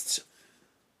least.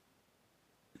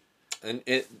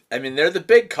 I mean, they're the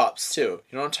big cups too. You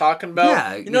know what I'm talking about?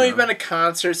 Yeah, You you know, know. you've been to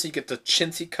concerts, so you get the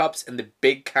chintzy cups and the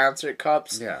big concert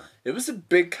cups. Yeah. It was a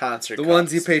big concert. The cups.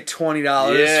 ones you pay $20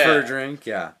 Yeah. for a drink.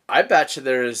 Yeah. I bet you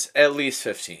there's at least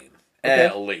 15. Okay.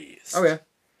 At least. Okay.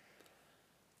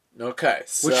 Okay.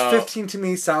 So Which 15 to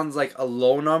me sounds like a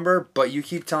low number, but you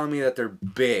keep telling me that they're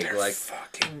big. They're like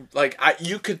fucking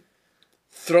you could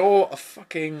throw a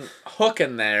fucking hook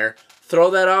in there, throw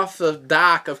that off the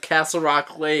dock of Castle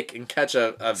Rock Lake, and catch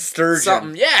a Sturgeon.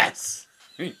 Something. Yes.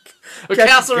 A Catch-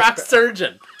 Castle Rock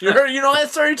sturgeon. You know that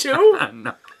story too?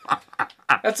 no.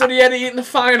 That's what he had to eat in the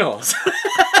finals.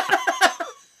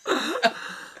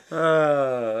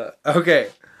 Okay.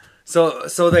 So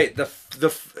so it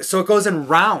goes in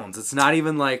rounds. It's not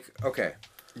even like okay.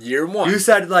 Year one. You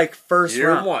said like first Year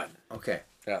round. one. Okay.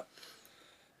 Yeah.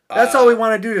 That's all we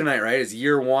want to do tonight, right? Is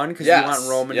year one because Yes, you want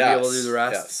Roman to be able to do the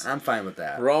rest. yes. I'm fine with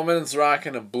that. Roman's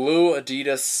rocking a blue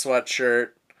Adidas sweatshirt.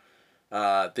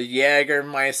 The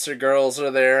Jägermeister girls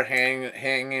are there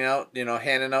hanging out,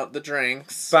 handing out the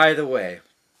drinks. By the way,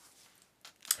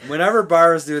 whenever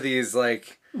bars do these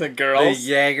like The girls.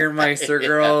 the Jägermeister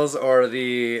girls or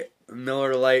the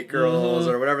Miller Lite girls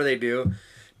or whatever they do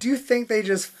you think they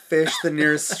just fish the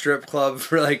nearest strip club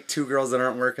for like two girls that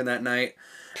aren't working that night?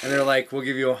 And they're like, we'll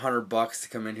give you $100 to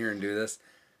come in here and do this.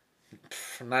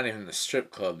 Not even the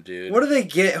strip club, dude. What do they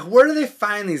get? Where do they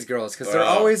find these girls? Because they're Bro.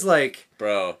 always like,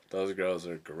 Bro, those girls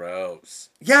are gross.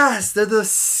 yes, they're the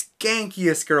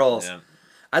skankiest girls. Yeah.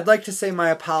 I'd like to say my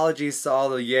apologies to all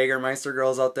the Jägermeister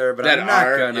girls out there, but That I'm not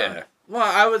are, gonna. yeah. Well,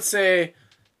 I would say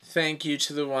thank you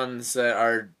to the ones that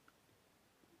are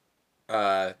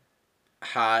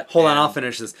hot. Hold on, and- I'll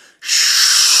finish this.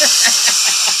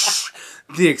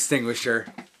 The extinguisher.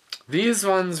 These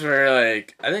ones were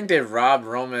like, I think they robbed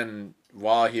Roman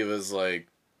while he was like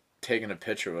taking a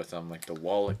picture with them. Like the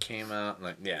wallet came out. And,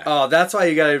 like, yeah. Oh, that's why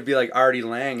you gotta be like Artie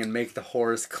Lang and make the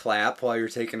whores clap while you're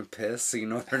taking a piss so you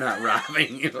know they're not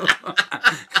robbing you.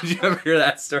 Did you ever hear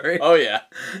that story? Oh, yeah.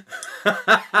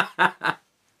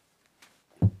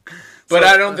 But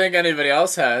I don't think anybody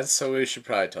else has, so we should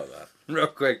probably tell that. Real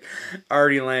quick,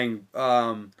 Artie Lang,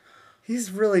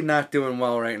 he's really not doing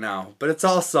well right now, but it's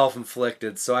all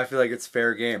self-inflicted, so I feel like it's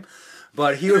fair game.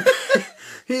 But he would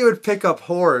he would pick up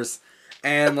whores,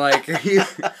 and like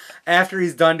after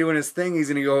he's done doing his thing, he's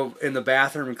gonna go in the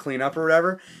bathroom and clean up or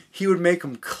whatever. He would make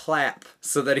them clap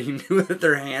so that he knew that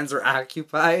their hands were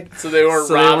occupied. So they weren't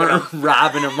robbing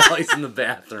robbing him while he's in the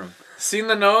bathroom. Seen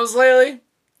the nose lately?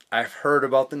 I've heard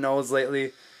about the nose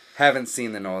lately. Haven't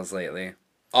seen the nose lately.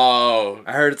 Oh.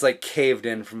 I heard it's like caved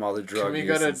in from all the drug Can we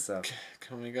use go and to stuff.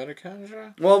 Can we go to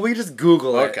Kendra? Well, we just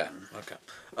Google it. Okay.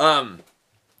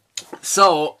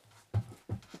 So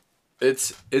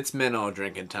it's minnow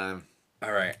drinking time.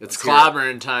 All right. It's let's hear it.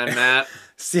 clobbering time, Matt.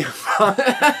 See,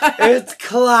 it's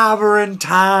clobbering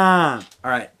time.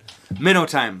 All right. Minnow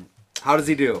time. How does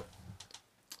he do?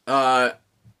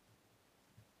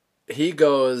 He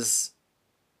goes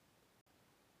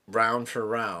round for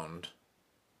round.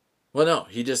 Well, no,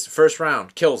 he just first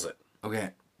round kills it.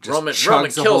 Okay. Roman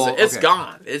chugs the kills whole- it. It's okay.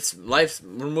 gone. It's life's.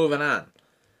 We're moving on.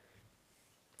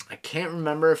 I can't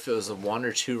remember if it was a 1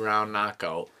 or 2 round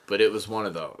knockout, but it was one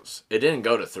of those. It didn't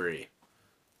go to 3.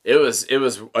 It was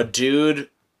a dude.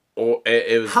 Or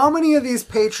it was. How many of these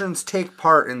patrons take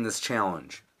part in this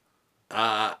challenge?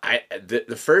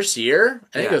 The first year,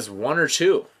 I think it was 1 or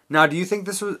 2. Now, do you think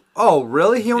this was... Oh,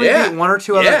 really? He only beat 1 or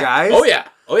 2 other guys? Oh, yeah.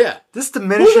 Oh, yeah. This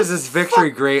diminishes his victory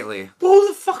greatly. Well, who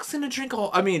the fuck's gonna drink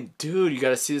all... I mean, dude, you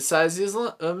gotta see the size of these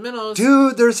minnows.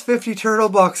 Dude, there's 50 turtle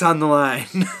bucks on the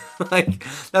line. Like,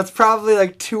 that's probably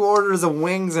like 2 orders of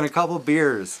wings and a couple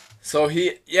beers. So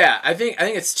I think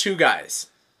it's 2 guys.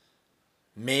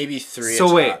 Maybe 3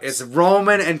 So wait, it's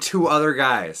Roman and 2 other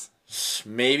guys.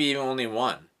 Maybe even only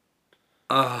 1.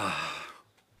 Roman,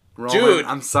 Dude.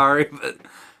 I'm sorry, but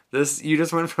you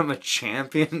just went from a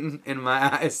champion in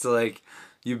my eyes to like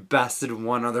you bested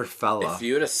 1 other fella. If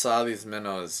you would have saw these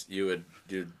minnows,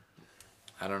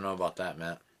 I don't know about that,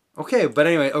 Matt. Okay, but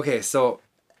anyway, so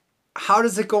how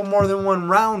does it go more than 1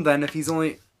 round then if he's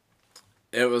only...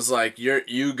 It was like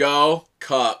you go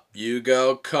cup, you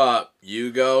go cup,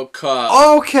 you go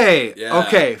cup. Okay. Yeah.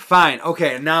 Okay, fine.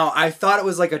 Okay, now I thought it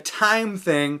was like a time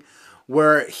thing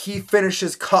where he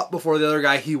finishes cup before the other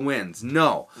guy, he wins.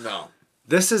 No.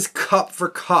 This is cup for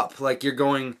cup. Like you're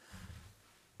going...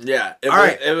 Yeah.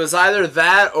 It was either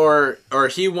that or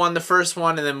he won the first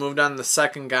one and then moved on to the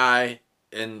second guy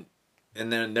and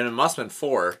then it must have been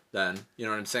 4 then. You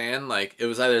know what I'm saying? Like it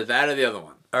was either that or the other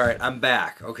one. All right, I'm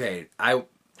back. Okay,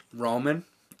 Roman,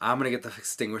 I'm gonna get the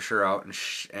extinguisher out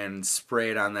and spray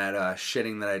it on that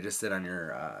shitting that I just did on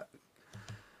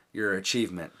your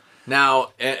achievement. Now,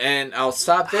 and I'll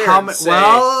stop there.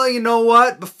 Well, you know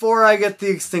what? Before I get the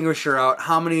extinguisher out,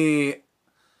 how many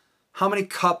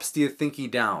cups do you think he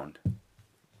downed?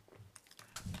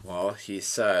 Well, he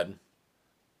said,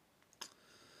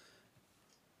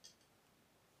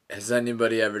 "Has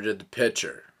anybody ever did the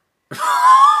pitcher?"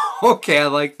 Okay, I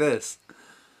like this.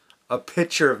 A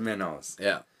pitcher of minnows.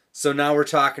 Yeah. So now we're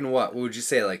talking what? What would you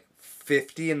say, like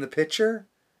 50 in the pitcher?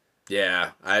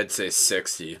 Yeah, I'd say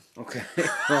 60. Okay.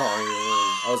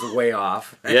 Oh, I was way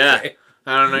off. Yeah. Okay.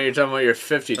 I don't know. You're talking about your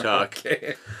 50 talk.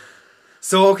 Okay.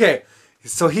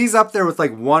 So he's up there with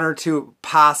like 1 or 2,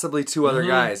 possibly 2 other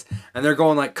guys, and they're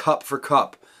going like cup for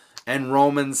cup. And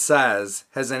Roman says,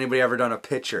 "Has anybody ever done a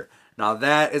pitcher?" Now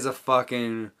that is a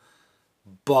fucking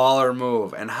baller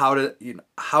move. And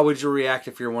how would you react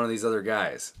if you're one of these other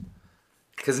guys?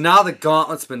 Because now the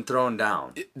gauntlet's been thrown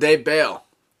down. They bail.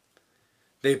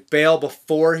 They bail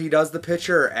before he does the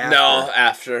pitcher or after? No,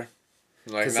 after.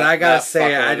 Because I gotta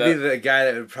say, I'd be the guy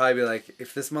that would probably be like,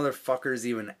 if this motherfucker's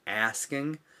even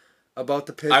asking about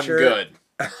the pitcher, I'm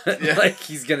good. like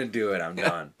he's gonna do it. I'm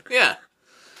done. Yeah.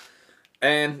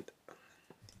 And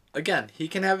again, he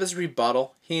can have his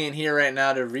rebuttal. He ain't here right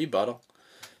now to rebuttal.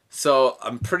 So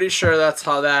I'm pretty sure that's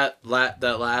how that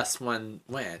last one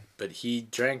went. But he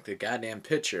drank the goddamn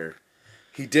pitcher.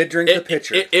 He did drink the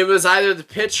pitcher. It was either the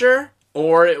pitcher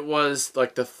or it was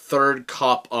like the 3rd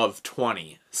cup of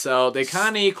 20. So they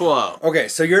kind of equal out. Okay,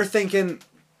 so you're thinking...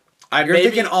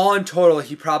 thinking all in total,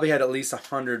 he probably had at least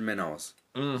 100 minnows.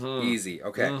 Mm-hmm. Easy,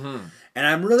 okay. Mm-hmm. And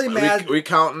I'm really mad... We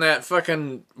counting that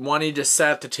fucking one he just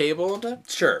sat at the table and that?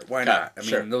 Sure, why not? I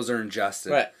mean, those are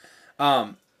ingested. Right.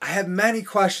 I have many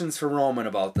questions for Roman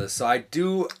about this. So I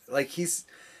do... Like, he's...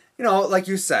 You know, like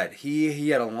you said, he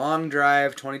had a long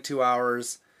drive, 22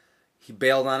 hours. He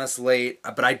bailed on us late.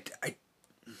 But I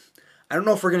don't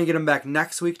know if we're going to get him back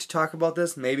next week to talk about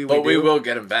this. Maybe we do. But we will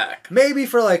get him back. Maybe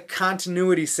for like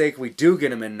continuity's sake, we do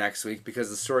get him in next week because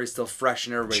the story's still fresh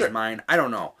in everybody's mind. I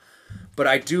don't know. But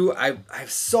I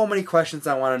have so many questions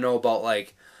I want to know about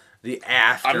like the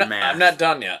aftermath. I'm not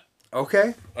done yet.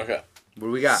 Okay. Okay. What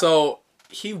do we got? So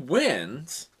he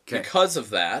wins because of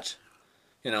that.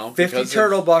 You know, 50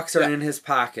 turtle bucks are in his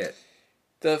pocket.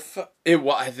 I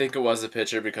think it was a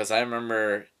pitcher because I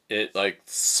remember it like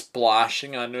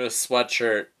splashing onto his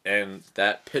sweatshirt and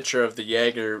that picture of the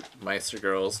Jägermeister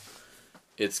girls,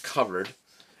 it's covered,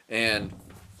 and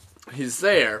he's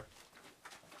there.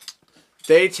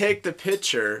 They take the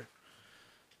picture.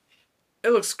 It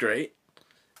looks great,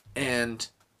 and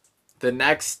the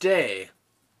next day,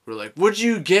 we're like, "What'd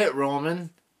you get, Roman?" And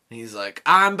he's like,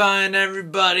 "I'm buying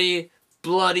everybody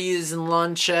bloodies and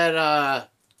lunch at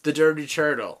the Dirty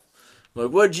Turtle." I'm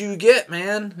like, "What'd you get,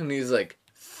 man?" And he's like,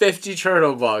 50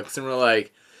 turtle bucks. And we're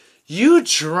like, "You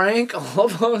drank all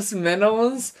those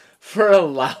minnows for a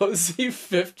lousy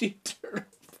 50 turtle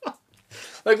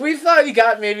bucks?" Like, we thought he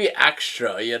got maybe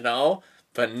extra, you know?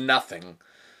 But nothing.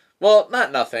 Well,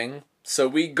 not nothing. So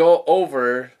we go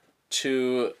over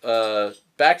to,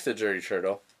 back to the Dirty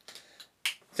Turtle,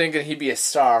 thinking he'd be a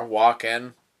star, walk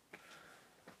in.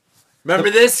 Remember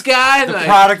this guy? The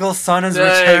prodigal son has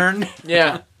returned.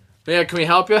 Yeah. Yeah, can we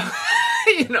help you?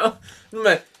 You know?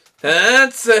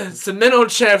 It's a minnow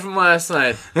chat from last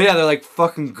night. Yeah, they're like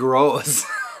fucking gross.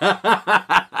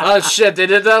 Oh shit! They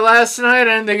did that last night.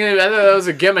 I thought that was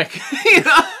a gimmick. You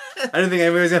know? I didn't think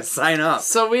anybody was gonna sign up.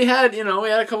 So we had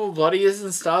a couple buddies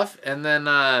and stuff, and then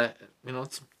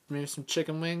maybe some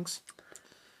chicken wings.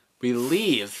 We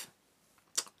leave.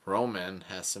 Roman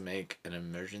has to make an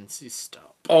emergency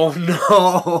stop. Oh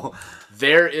no!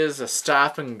 There is a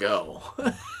stop and go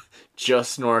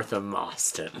just north of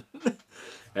Boston.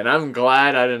 And I'm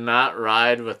glad I did not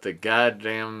ride with the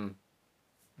goddamn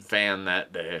van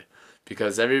that day.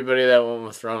 Because everybody that went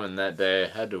with Roman that day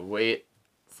had to wait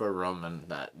for Roman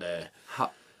that day.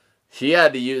 He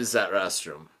had to use that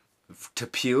restroom. To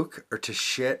puke or to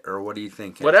shit or what are you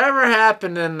thinking? Whatever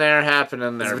happened in there happened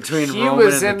in there. It's between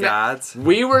Roman and the gods.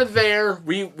 We were there.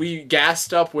 We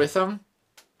gassed up with him.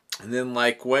 And then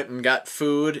went and got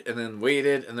food and then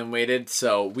waited.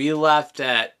 So we left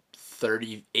at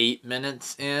 38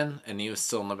 minutes in and he was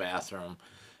still in the bathroom.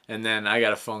 And then I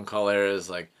got a phone call there. It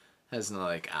was that's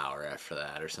another hour after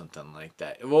that or something like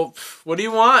that. Well, what do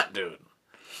you want, dude?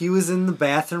 He was in the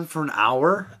bathroom for an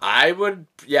hour?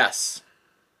 Yes.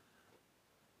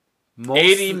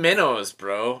 80 minnows,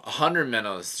 bro. 100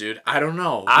 minnows, dude. I don't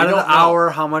know. Out of the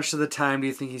hour, how much of the time do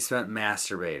you think he spent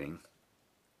masturbating?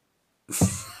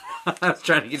 I was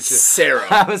trying to get you. Sarah.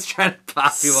 I was trying to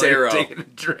pop you while you're taking a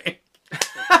drink.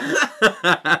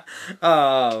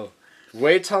 Oh.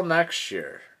 Wait till next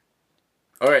year.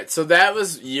 Alright, so that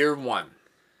was year 1.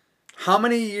 How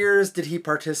many years did he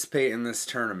participate in this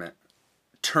tournament?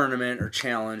 Tournament or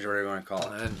challenge or whatever you want to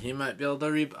call it. And he might be able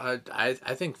to I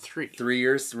think 3. 3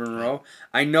 years in a row.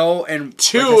 I know, and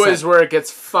 2 is where it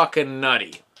gets fucking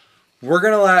nutty. We're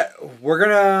gonna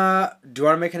do you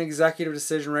want to make an executive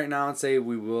decision right now and say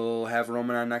we will have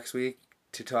Roman on next week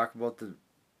to talk about the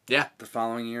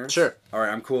following years? Sure. All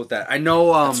right, I'm cool with that. I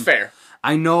know that's fair.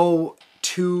 I know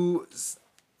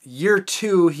year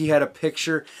 2 he had a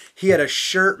picture. He had a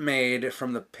shirt made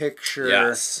from the picture.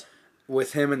 Yes.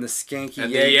 With him and the skanky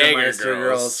and Jägermeister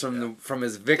girls from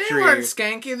his victory. They weren't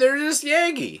skanky, they're just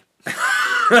Yagi.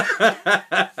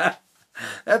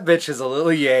 That bitch is a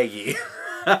little Yagi.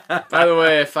 By the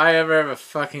way, if I ever have a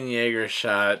fucking Jaeger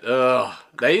shot,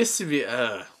 that used to be,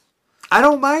 I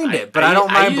don't mind it, but I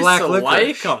don't mind black licorice. I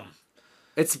used to like them.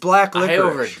 It's black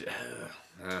licorice.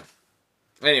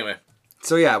 Anyway.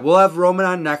 So yeah, we'll have Roman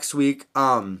on next week.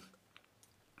 Hold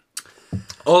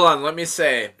on, let me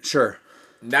say. Sure.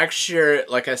 Next year,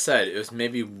 like I said, it was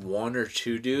maybe 1 or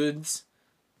 2 dudes.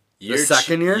 The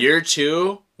second year? Year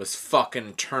 2 was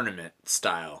fucking tournament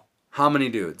style. How many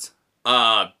dudes?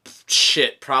 Probably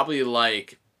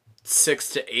 6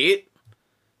 to 8.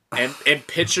 And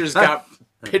pitchers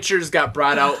got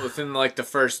brought out within the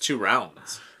first 2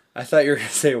 rounds. I thought you were gonna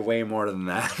say way more than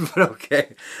that, but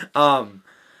okay.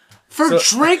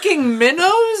 Drinking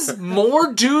minnows,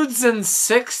 more dudes than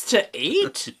 6 to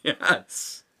 8?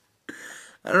 Yes.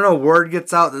 I don't know. Word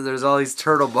gets out that there's all these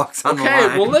turtle bucks on the line.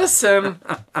 Okay, well listen.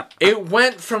 It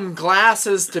went from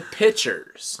glasses to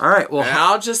pitchers. All right, well, and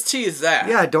I'll just tease that.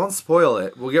 Yeah, don't spoil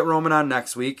it. We'll get Roman on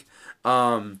next week.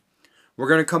 We're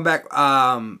gonna come back.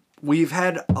 We've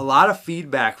had a lot of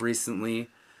feedback recently.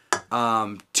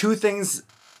 Two things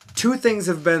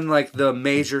have been the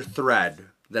major thread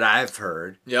that I've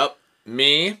heard. Yep,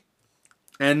 me.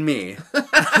 And me.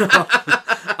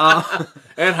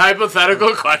 And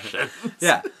hypothetical questions.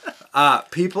 Yeah.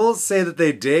 People say that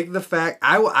they dig the fact...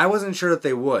 I wasn't sure that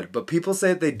they would, but people say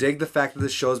that they dig the fact that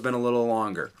this show's been a little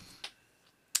longer.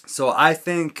 So I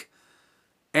think...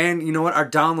 And you know what? Our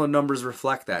download numbers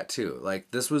reflect that too.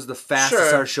 This was the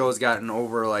fastest our show's gotten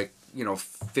over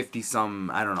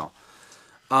 50-some... I don't know.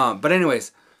 But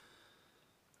anyways,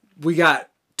 we got...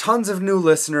 tons of new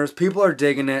listeners. People are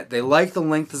digging it. They like the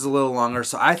length is a little longer.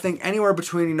 So I think anywhere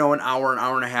between, an hour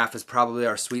and a half is probably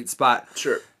our sweet spot.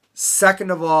 Sure.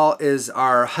 Second of all is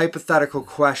our hypothetical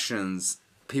questions.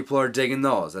 People are digging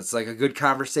those. That's a good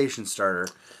conversation starter.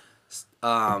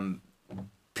 I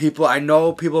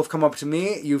know people have come up to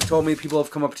me. You've told me people have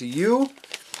come up to you.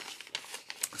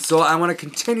 So I want to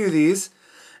continue these.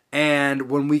 And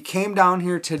when we came down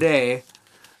here today...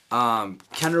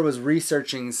 Kendra was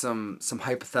researching some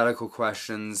hypothetical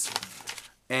questions,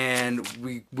 and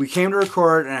we came to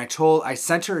record, and I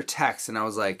sent her a text, and I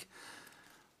was like,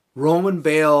 Roman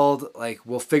bailed,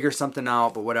 we'll figure something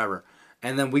out, but whatever.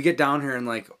 And then we get down here, and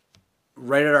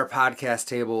right at our podcast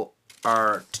table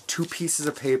are 2 pieces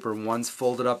of paper. One's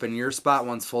folded up in your spot,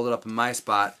 one's folded up in my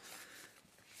spot.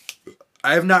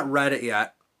 I have not read it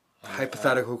yet.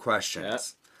 Hypothetical questions. Yeah.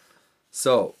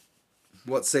 So...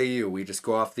 what say you? We just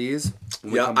go off these?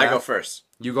 Yeah, I go first.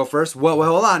 You go first? Well,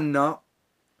 hold on. No.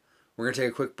 We're going to take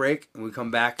a quick break. And we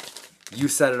come back. You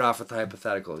set it off with the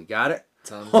hypothetical. You got it?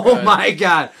 Sounds Oh good. my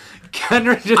God.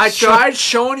 Kendra just tried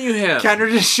showing you him.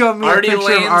 Kendra just showed me Artie a picture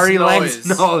Lang's of Artie nose. Lang's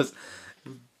nose.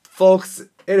 Folks,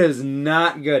 it is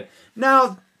not good.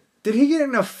 Now, did he get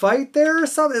in a fight there or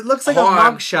something? It looks like Hold a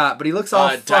on. mugshot, but he looks all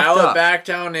fucked dial up. it back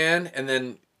down in, and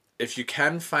then if you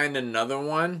can find another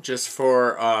one just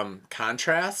for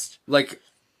contrast. Like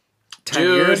 10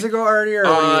 Dude, years ago already?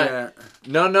 Or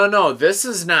No. This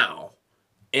is now.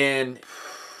 And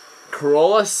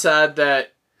Corolla said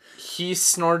that he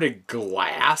snorted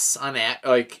glass on it,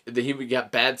 like that he would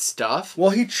get bad stuff.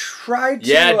 Well, he tried to.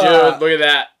 Yeah, dude, look at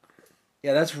that.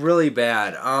 Yeah, that's really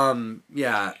bad.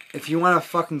 Yeah, if you want to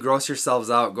fucking gross yourselves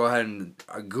out, go ahead and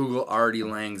Google Artie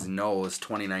Lang's nose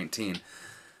 2019.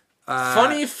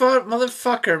 Funny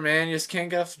motherfucker, man. You just can't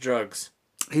get off the drugs.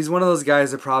 He's one of those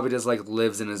guys that probably just like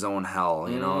lives in his own hell.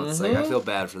 You know, it's like I feel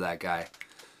bad for that guy.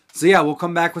 So yeah, we'll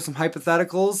come back with some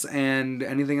hypotheticals and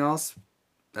anything else.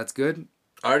 That's good.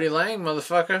 Artie Lang,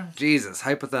 motherfucker. Jesus,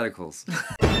 hypotheticals.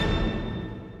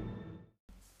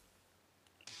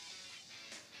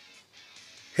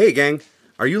 Hey gang,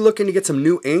 are you looking to get some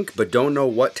new ink but don't know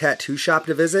what tattoo shop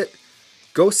to visit?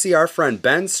 Go see our friend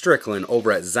Ben Strickland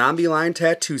over at Zombie Line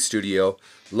Tattoo Studio,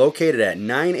 located at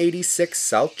 986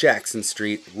 South Jackson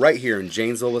Street, right here in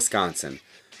Janesville, Wisconsin.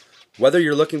 Whether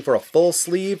you're looking for a full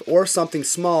sleeve or something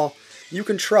small, you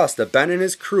can trust that Ben and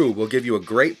his crew will give you a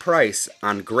great price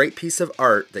on a great piece of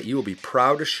art that you will be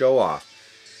proud to show off.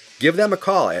 Give them a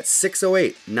call at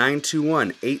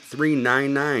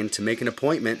 608-921-8399 to make an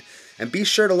appointment, and be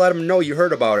sure to let them know you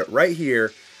heard about it right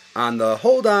here on the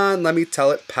Hold On, Let Me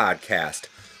Tell It podcast.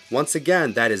 Once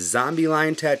again, that is Zombie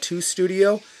Line Tattoo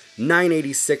Studio,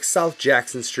 986 South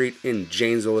Jackson Street in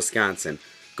Janesville, Wisconsin.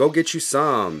 Go get you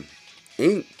some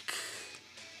ink.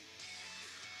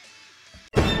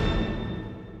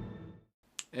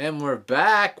 And we're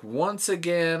back once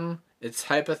again. It's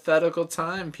hypothetical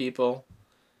time, people.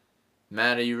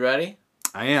 Matt, are you ready?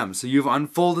 I am. So you've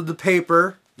unfolded the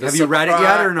paper. Have you read it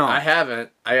yet or no? I haven't.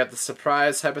 I got the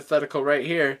surprise hypothetical right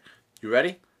here. You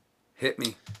ready? Hit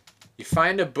me. You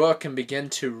find a book and begin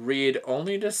to read,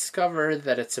 only to discover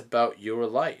that it's about your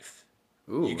life.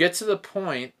 Ooh. You get to the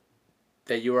point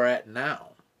that you are at now.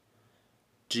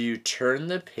 Do you turn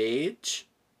the page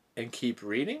and keep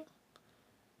reading?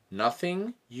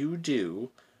 Nothing you do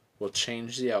will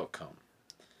change the outcome.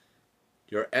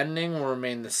 Your ending will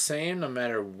remain the same no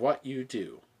matter what you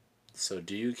do. So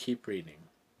do you keep reading?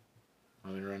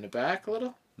 Want me to run it back a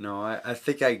little? No, I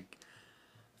think I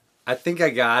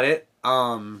got it.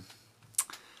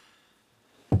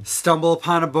 Stumble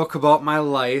upon a book about my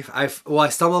life. I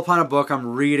stumble upon a book,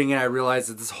 I'm reading it, I realize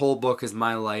that this whole book is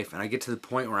my life, and I get to the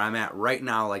point where I'm at right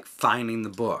now, like finding the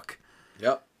book.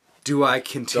 Yep. Do I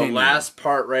continue? The last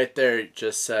part right there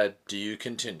just said, do you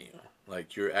continue?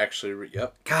 Like you're actually,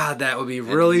 yep. God, that would be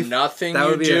really... Nothing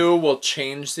you do will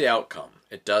change the outcome.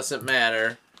 It doesn't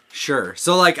matter. Sure.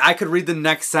 So, like, I could read the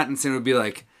next sentence and it would be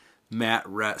like, Matt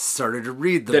Rhett started to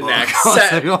read the book. Next Like,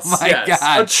 sentence. oh my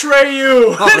God.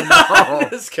 Atreyu! Oh, no.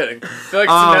 Just kidding. I feel like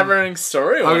it's a never-ending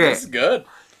story. Well, okay. This is good.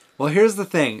 Well, here's the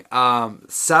thing.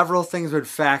 Several things would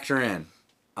factor in.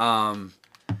 I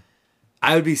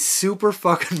would be super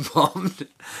fucking bummed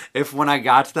if when I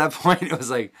got to that point, it was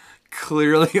like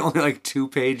clearly only like 2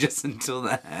 pages until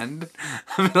the end.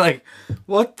 I'd be like,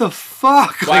 what the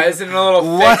fuck? Why like, isn't it a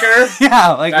little thicker?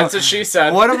 Yeah, like that's what she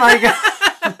said. What am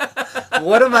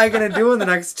I gonna do in the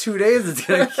next 2 days? It's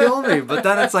gonna kill me. But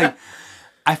then it's like,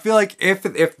 I feel like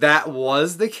if that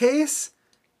was the case,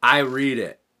 I read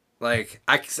it. Like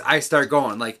I start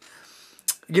going like,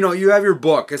 you know, you have your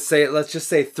book. Let's just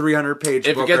say 300-page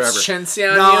book. If it gets chintzy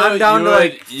on no, you, I'm down to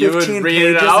like 15 you would read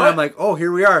pages, it out? and I'm like, oh,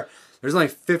 here we are. There's only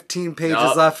 15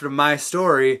 pages left of my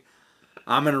story.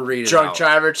 I'm gonna read it. Drunk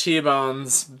driver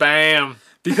T-bones. Bam.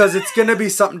 Because it's gonna be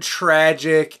something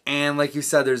tragic, and like you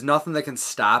said, there's nothing that can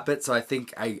stop it. So I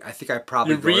think I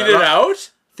probably read it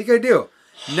out. I think I do.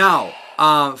 Now,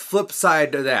 flip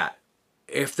side to that,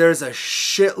 if there's a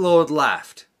shitload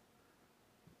left,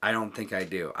 I don't think I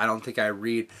do. I don't think I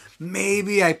read.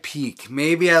 Maybe I peek.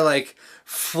 Maybe I like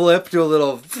flip to a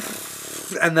little,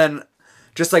 and then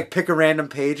just like pick a random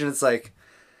page, and it's like,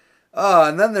 oh,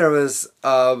 and then there was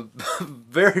a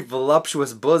very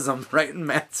voluptuous bosom right in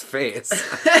Matt's face.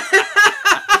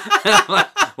 I'm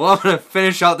like, well, I'm going to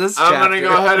finish out this chapter. I'm going to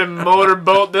go ahead and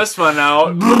motorboat this one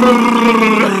out.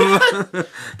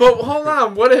 But hold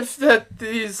on. What if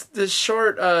this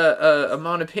short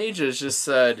amount of pages just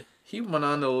said, he went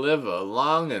on to live a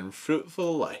long and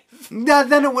fruitful life? Yeah,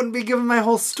 then it wouldn't be giving my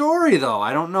whole story, though.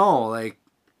 I don't know. Like,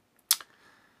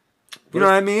 You know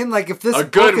what I mean? Like if this a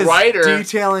book good is writer,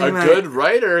 detailing a good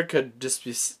writer could just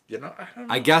be, I don't know.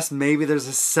 I guess maybe there's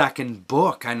a second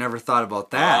book. I never thought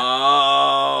about that.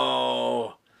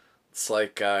 Oh, it's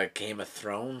like Game of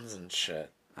Thrones and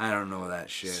shit. I don't know that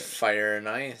shit. Fire and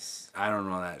Ice. I don't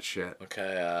know that shit.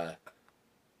 Okay,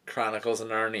 Chronicles of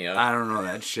Narnia. I don't know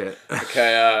that shit.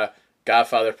 Okay,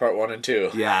 Godfather Part 1 and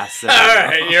 2. Yeah. All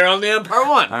right, you're only on Part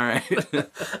 1. All right.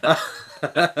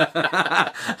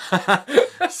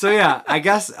 So yeah, I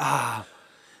guess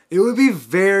it would be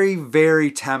very, very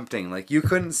tempting. Like you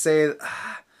couldn't say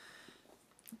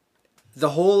the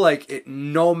whole like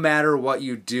no matter what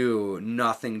you do,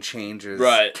 nothing changes.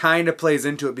 Right. Kind of plays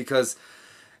into it because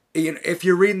if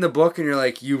you're reading the book and you're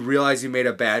like you realize you made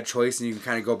a bad choice and you can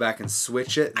kind of go back and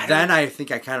switch it, then I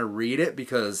think I kind of read it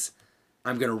because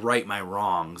I'm gonna right my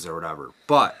wrongs or whatever.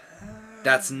 But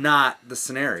that's not the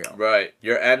scenario. Right.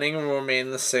 Your ending will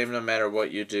remain the same no matter what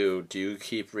you do. Do you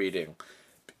keep reading?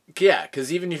 Yeah,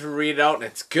 because even if you read it out and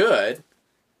it's good,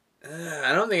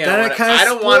 I don't think I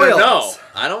don't want to know.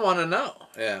 I don't want to know.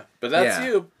 Yeah, but that's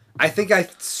you. I think I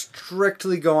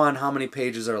strictly go on how many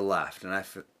pages are left, and I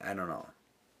don't know.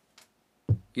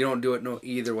 You don't do it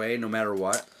either way, no matter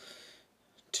what.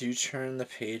 Do you turn the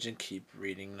page and keep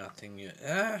reading nothing?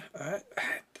 I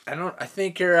don't. I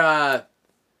think you're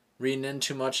reading in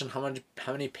too much on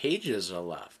how many pages are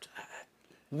left.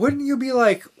 Wouldn't you be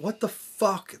like, what the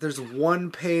fuck? There's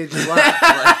one page left.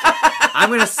 Like, I'm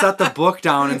going to set the book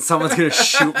down and someone's going to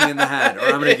shoot me in the head. Or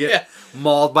I'm going to get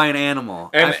mauled by an animal.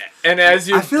 And as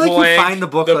you I feel like you find the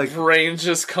book the like... brains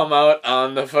just come out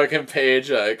on the fucking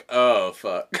page like, oh,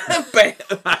 fuck.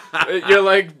 You're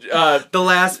like... the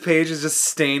last page is just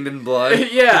stained in blood.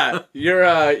 Yeah.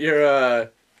 You're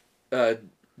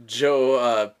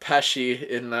Joe Pesci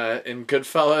in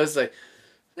Goodfellas. Like,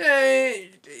 hey,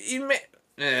 you may...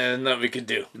 nothing we could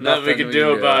do. Nothing we could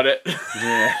do about it.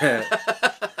 Yeah.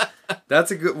 That's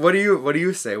a good... What do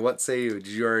you say? What say you?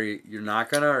 You're not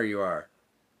gonna or you are?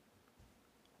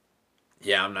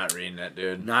 Yeah, I'm not reading it,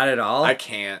 dude. Not at all? I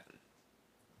can't.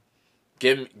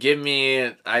 Give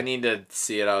me... I need to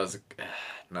see it. I was...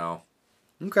 No.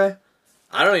 Okay.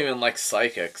 I don't even like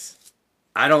psychics.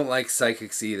 I don't like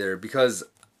psychics either because...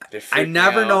 I me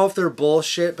never out. know if they're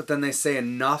bullshit, but then they say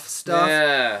enough stuff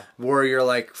Yeah. where you're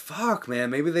like, fuck, man,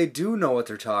 maybe they do know what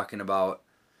they're talking about.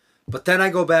 But then I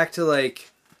go back to,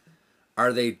 like,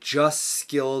 are they just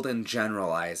skilled in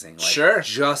generalizing? Like, Sure.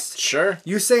 Sure.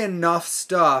 You say enough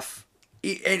stuff,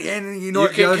 and you know you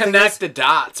what the other can thing connect is? the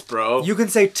dots, bro. You can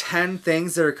say 10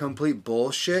 things that are complete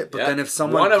bullshit, but Yep. then if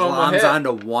someone One of 'em will gloms hit.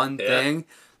 onto one Yeah. thing,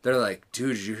 they're like,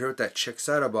 dude, did you hear what that chick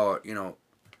said about,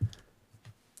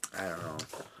 I don't know.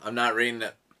 I'm not reading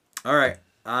it. All right,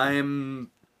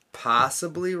 I'm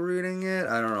possibly reading it.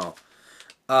 I don't know.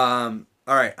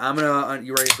 All right, I'm gonna.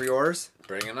 You ready for yours?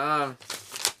 Bring it on.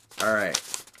 All right.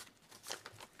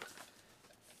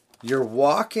 You're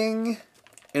walking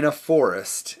in a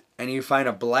forest and you find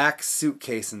a black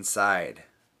suitcase inside,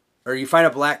 or you find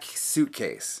a black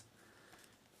suitcase.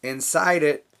 Inside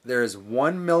it, there's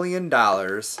 $1 million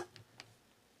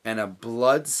and a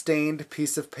blood-stained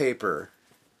piece of paper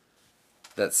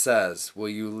that says, will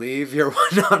you leave your...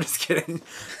 No, I'm just kidding.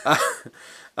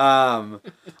 A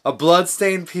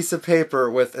blood-stained piece of paper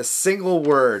with a single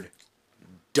word,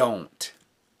 don't,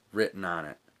 written on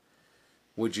it.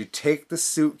 Would you take the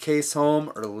suitcase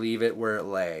home or leave it where it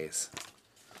lays?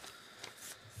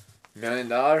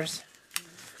 $1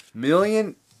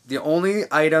 million? The only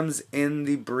items in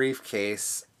the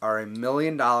briefcase are $1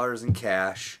 million in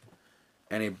cash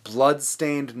and a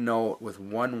blood-stained note with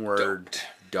one word,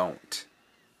 don't.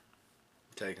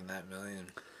 Taking that million.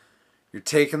 You're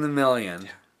taking the million.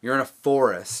 Yeah. You're in a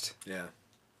forest. Yeah.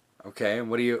 Okay,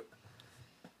 and what do you...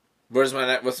 What's my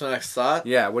next thought?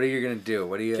 Yeah, what are you going to do?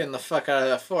 What do you... Getting the fuck out of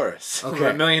that forest. Okay. For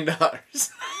 $1 million.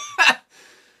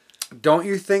 Don't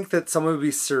you think that someone would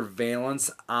be surveillance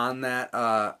on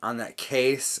that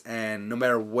case, and no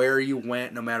matter where you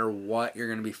went, no matter what, you're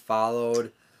going to be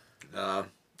followed? No.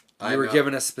 You were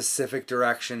given a specific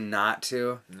direction not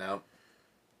to? Nope.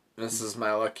 This is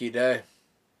my lucky day.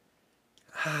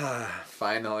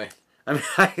 Finally. I mean,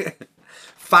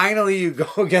 finally you go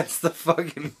against the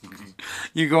fucking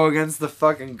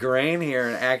grain here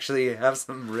and actually have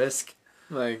some risk.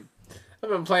 Like, I've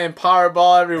been playing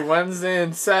Powerball every Wednesday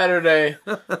and Saturday.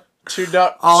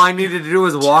 All I needed to do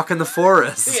was walk in the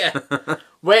forest. Yeah.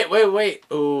 Wait.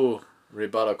 Ooh.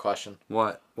 Rebuttal question.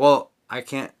 What? Well,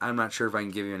 I'm not sure if I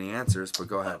can give you any answers, but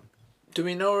go ahead. Do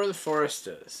we know where the forest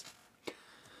is?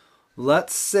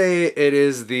 Let's say it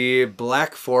is the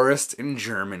Black Forest in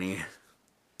Germany.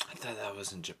 I thought that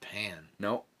was in Japan.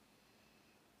 Nope.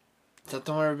 Is that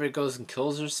the one where everybody goes and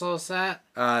kills themselves at?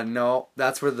 No,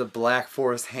 that's where the Black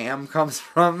Forest ham comes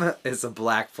from. It's a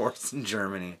Black Forest in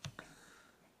Germany.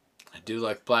 I do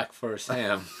like Black Forest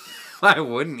ham. Why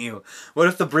wouldn't you? What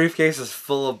if the briefcase is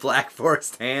full of Black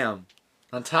Forest ham?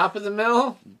 On top of the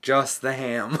mill? Just the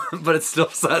ham, but it still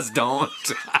says don't.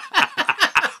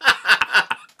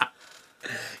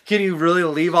 Can you really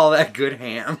leave all that good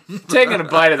ham? Taking a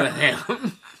bite of the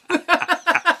ham.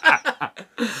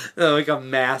 Like a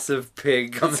massive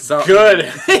pig comes up.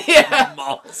 Good. Yeah.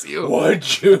 Mauls you.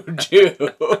 What'd you do?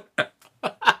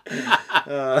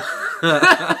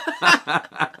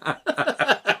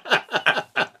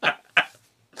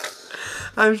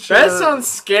 I'm sure That sounds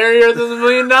scarier than the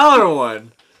 $1 million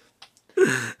one.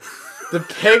 The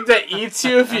pig that eats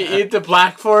you if you eat the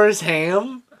Black Forest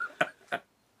ham?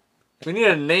 We need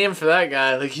a name for that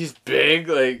guy. Like, he's big.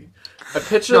 Like, I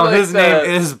picture No, like his name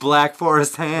is Black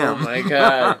Forest Oh Ham. my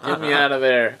god. Get me out of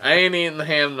there. I ain't eating the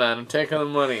ham then. I'm taking the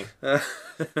money.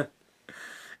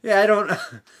 Yeah, I don't...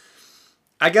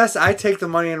 I guess I take the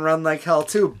money and run like hell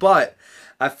too, but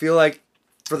I feel like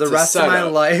for the It's a rest of my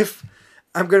setup. life,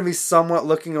 I'm going to be somewhat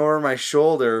looking over my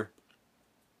shoulder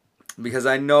because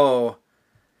I know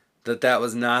that that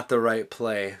was not the right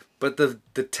play. But the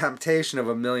temptation of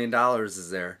 $1 million is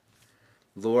there.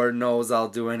 Lord knows I'll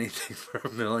do anything for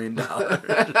 $1 million.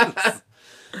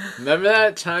 Remember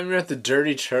that time you were at the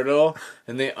Dirty Turtle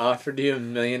and they offered you $1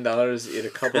 million to eat a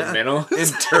couple minnows? In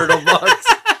turtle bucks.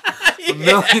 $1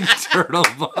 million turtle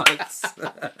bucks.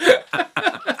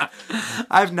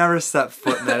 I've never set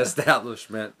foot in that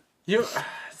establishment. It's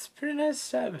a pretty nice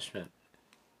establishment.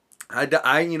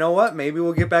 You know what? Maybe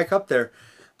we'll get back up there.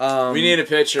 We need a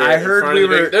picture. I in heard front of we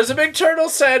the big- were- There's a big turtle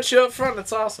statue up front.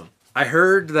 It's awesome. I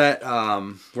heard that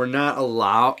we're not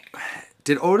allowed.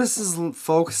 Did Otis's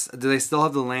folks? Do they still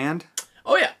have the land?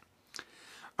 Oh yeah.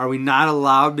 Are we not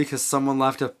allowed because someone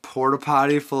left a porta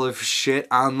potty full of shit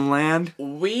on the land?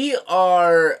 We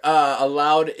are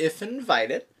allowed if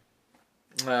invited.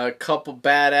 A couple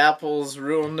bad apples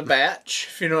ruin the batch,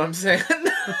 if you know what I'm saying.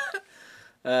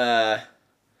 There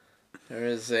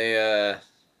is a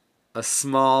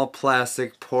small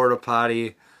plastic porta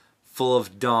potty full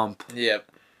of dump. Yep.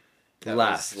 That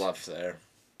Left. was left there.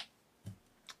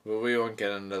 But we won't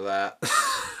get into that.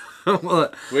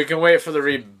 Well, We can wait for the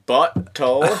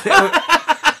rebuttal.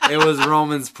 it was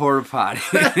Roman's porta potty.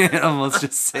 Let's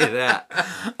just say that.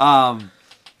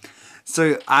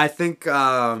 So I think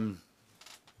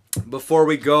before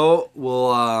we go,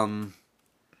 we'll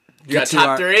You got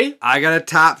top three? I got a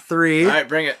top three. All right,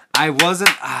 bring it. I was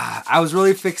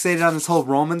really fixated on this whole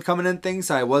Roman coming in thing,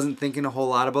 so I wasn't thinking a whole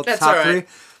lot about the That's top all right.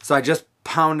 three. So I just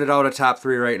pounded out a top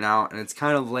three right now, and it's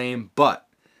kind of lame, but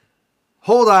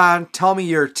hold on. Tell me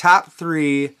your top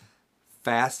three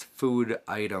fast food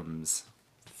items.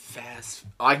 Fast.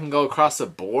 I can go across the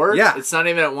board? Yeah. It's not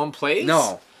even at one place?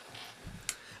 No.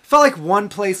 Felt like one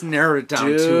place narrowed it down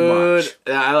Dude, too much.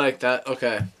 yeah, I like that.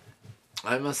 Okay.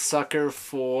 I'm a sucker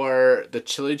for the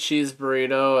chili cheese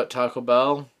burrito at Taco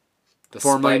Bell.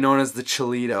 Formerly known as the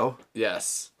Chilito.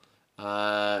 Yes.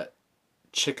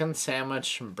 Chicken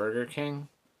sandwich from Burger King.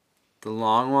 The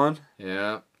long one?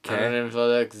 Yeah. Okay. I don't even know if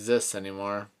that exists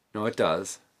anymore. No, it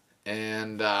does.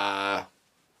 And, can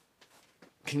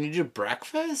you do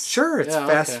breakfast? Sure, it's Yeah, a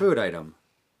fast okay. food item.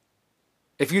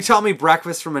 If you tell me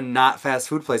breakfast from a not fast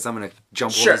food place, I'm going to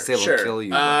jump Sure, over the table sure. and kill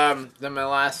you. Then my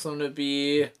last one would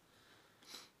be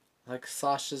like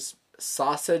sausage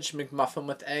McMuffin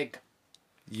with egg.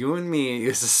 You and me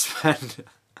used to spend...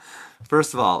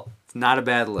 First of all, it's not a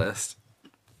bad list.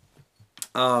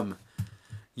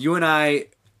 You and I,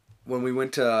 when we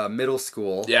went to middle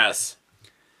school, Yes.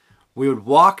 we would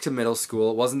walk to middle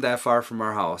school. It wasn't that far from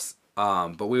our house.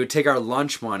 But we would take our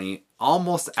lunch money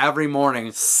almost every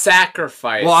morning.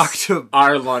 Sacrifice Walk to...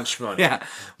 our lunch money. Yeah.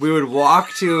 We would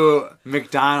walk to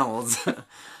McDonald's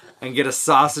and get a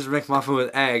sausage McMuffin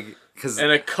with egg.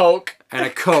 And a Coke. And a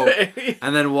Coke.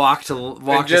 And then walk to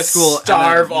just school.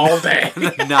 starve and then, all day. And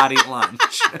then not eat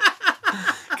lunch.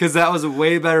 Because that was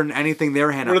way better than anything they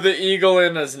were handing We're out. the Eagle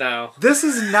in us now. This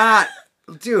is not...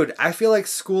 Dude, I feel like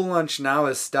school lunch now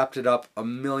has stepped it up a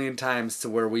million times to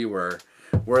where we were.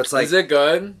 Where it's like... Is it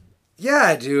good?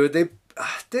 Yeah, dude.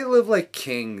 They live like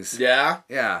kings. Yeah?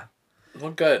 Yeah.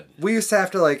 Well, good. We used to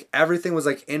have to, like, everything was,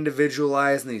 like,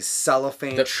 individualized in these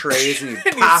cellophane trays, and you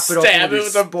And pop it stab open it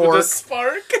with a with a spork.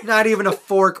 spark. Not even a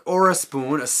fork or a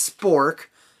spoon, a spork.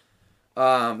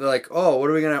 They're like, oh, what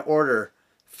are we going to order?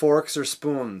 Forks or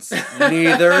spoons?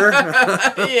 Neither.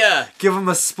 Yeah. Give them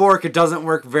a spork. It doesn't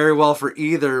work very well for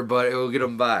either, but it will get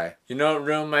them by. You know what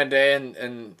ruined my day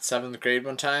in 7th grade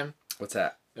one time? What's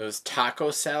that? it was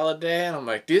taco salad day, and I'm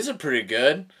like, these are pretty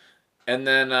good. And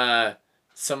then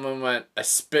someone went, I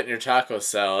spit in your taco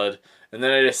salad. And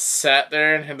then I just sat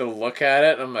there and had to look at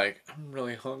it. And I'm like, I'm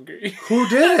really hungry. Who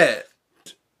did it?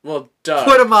 Well, Doug.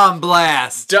 Put him on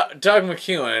blast. Doug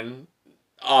McEwen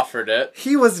offered it.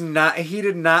 He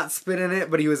did not spit in it,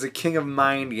 but he was a king of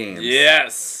mind games.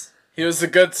 Yes. He was the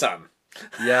good son.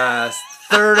 Yes.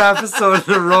 Third episode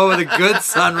in a row with a good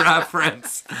son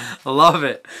reference. I love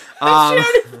it. I'm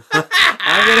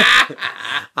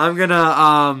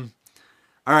gonna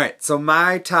all right, so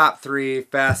my top 3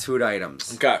 fast food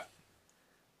items. Okay.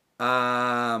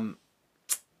 I'm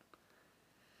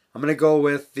gonna go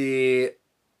with the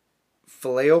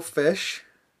Filet-O-Fish.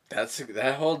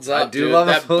 That holds up. I do dude. love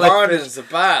that a filet bun fish. is the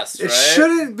best, right? It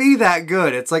shouldn't be that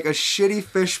good. It's like a shitty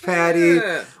fish patty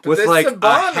Yeah, but with it's like the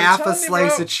bun, a I'm half a telling you,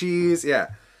 slice bro. of cheese. Yeah.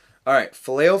 All right,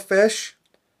 Filet-O-Fish.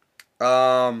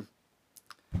 I'll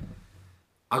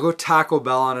go Taco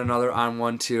Bell on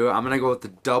one too. I'm gonna go with the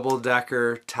double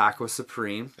decker Taco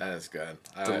Supreme. That is good.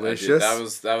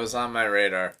 Delicious. That was on my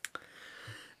radar.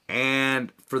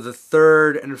 And for the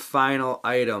third and final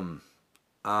item,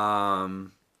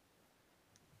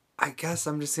 I guess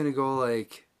I'm just gonna go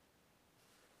like.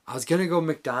 I was gonna go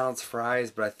McDonald's fries,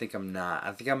 but I think I'm not.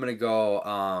 I think I'm gonna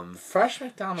go. Fresh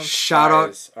McDonald's Shout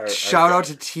fries out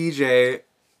to TJ.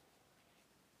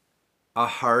 A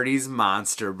Hardee's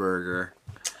Monster Burger.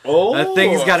 Oh, That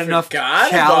thing's got I enough forgot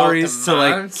calories about to the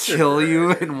like Monster kill you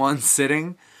Burger. in one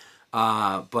sitting.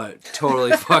 But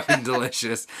totally fucking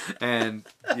delicious. And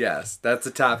yes, that's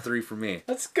a top 3 for me.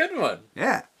 That's a good one.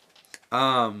 Yeah.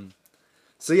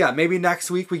 So yeah, maybe next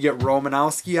week we get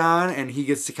Romanowski on and he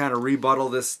gets to kind of rebuttal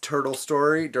this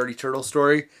dirty turtle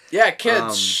story. Yeah,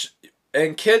 kids.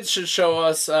 And kids should show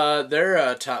us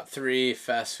their top 3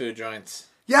 fast food joints.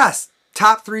 Yes,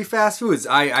 top 3 fast foods.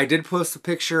 I did post a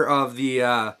picture of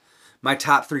the my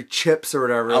top 3 chips or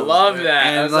whatever. I love that.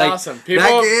 And That's awesome. We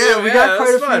got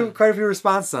that's quite a few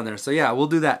responses on there. So yeah, we'll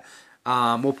do that.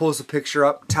 We'll post a picture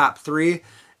up, top 3,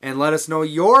 and let us know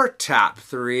your top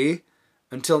 3.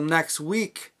 Until next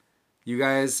week, you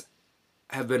guys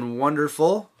have been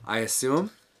wonderful, I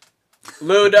assume.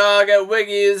 Lou Dog at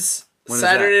Wiggy's When is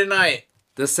Saturday night.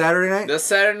 This Saturday night? This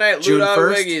Saturday night, Lou June Dog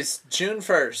 1st? Wiggy's, June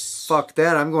 1st. Fuck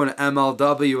that, I'm going to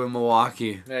MLW in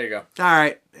Milwaukee. There you go. All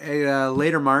right, hey,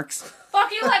 later, Marks.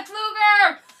 Fuck you, Lex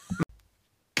Luger!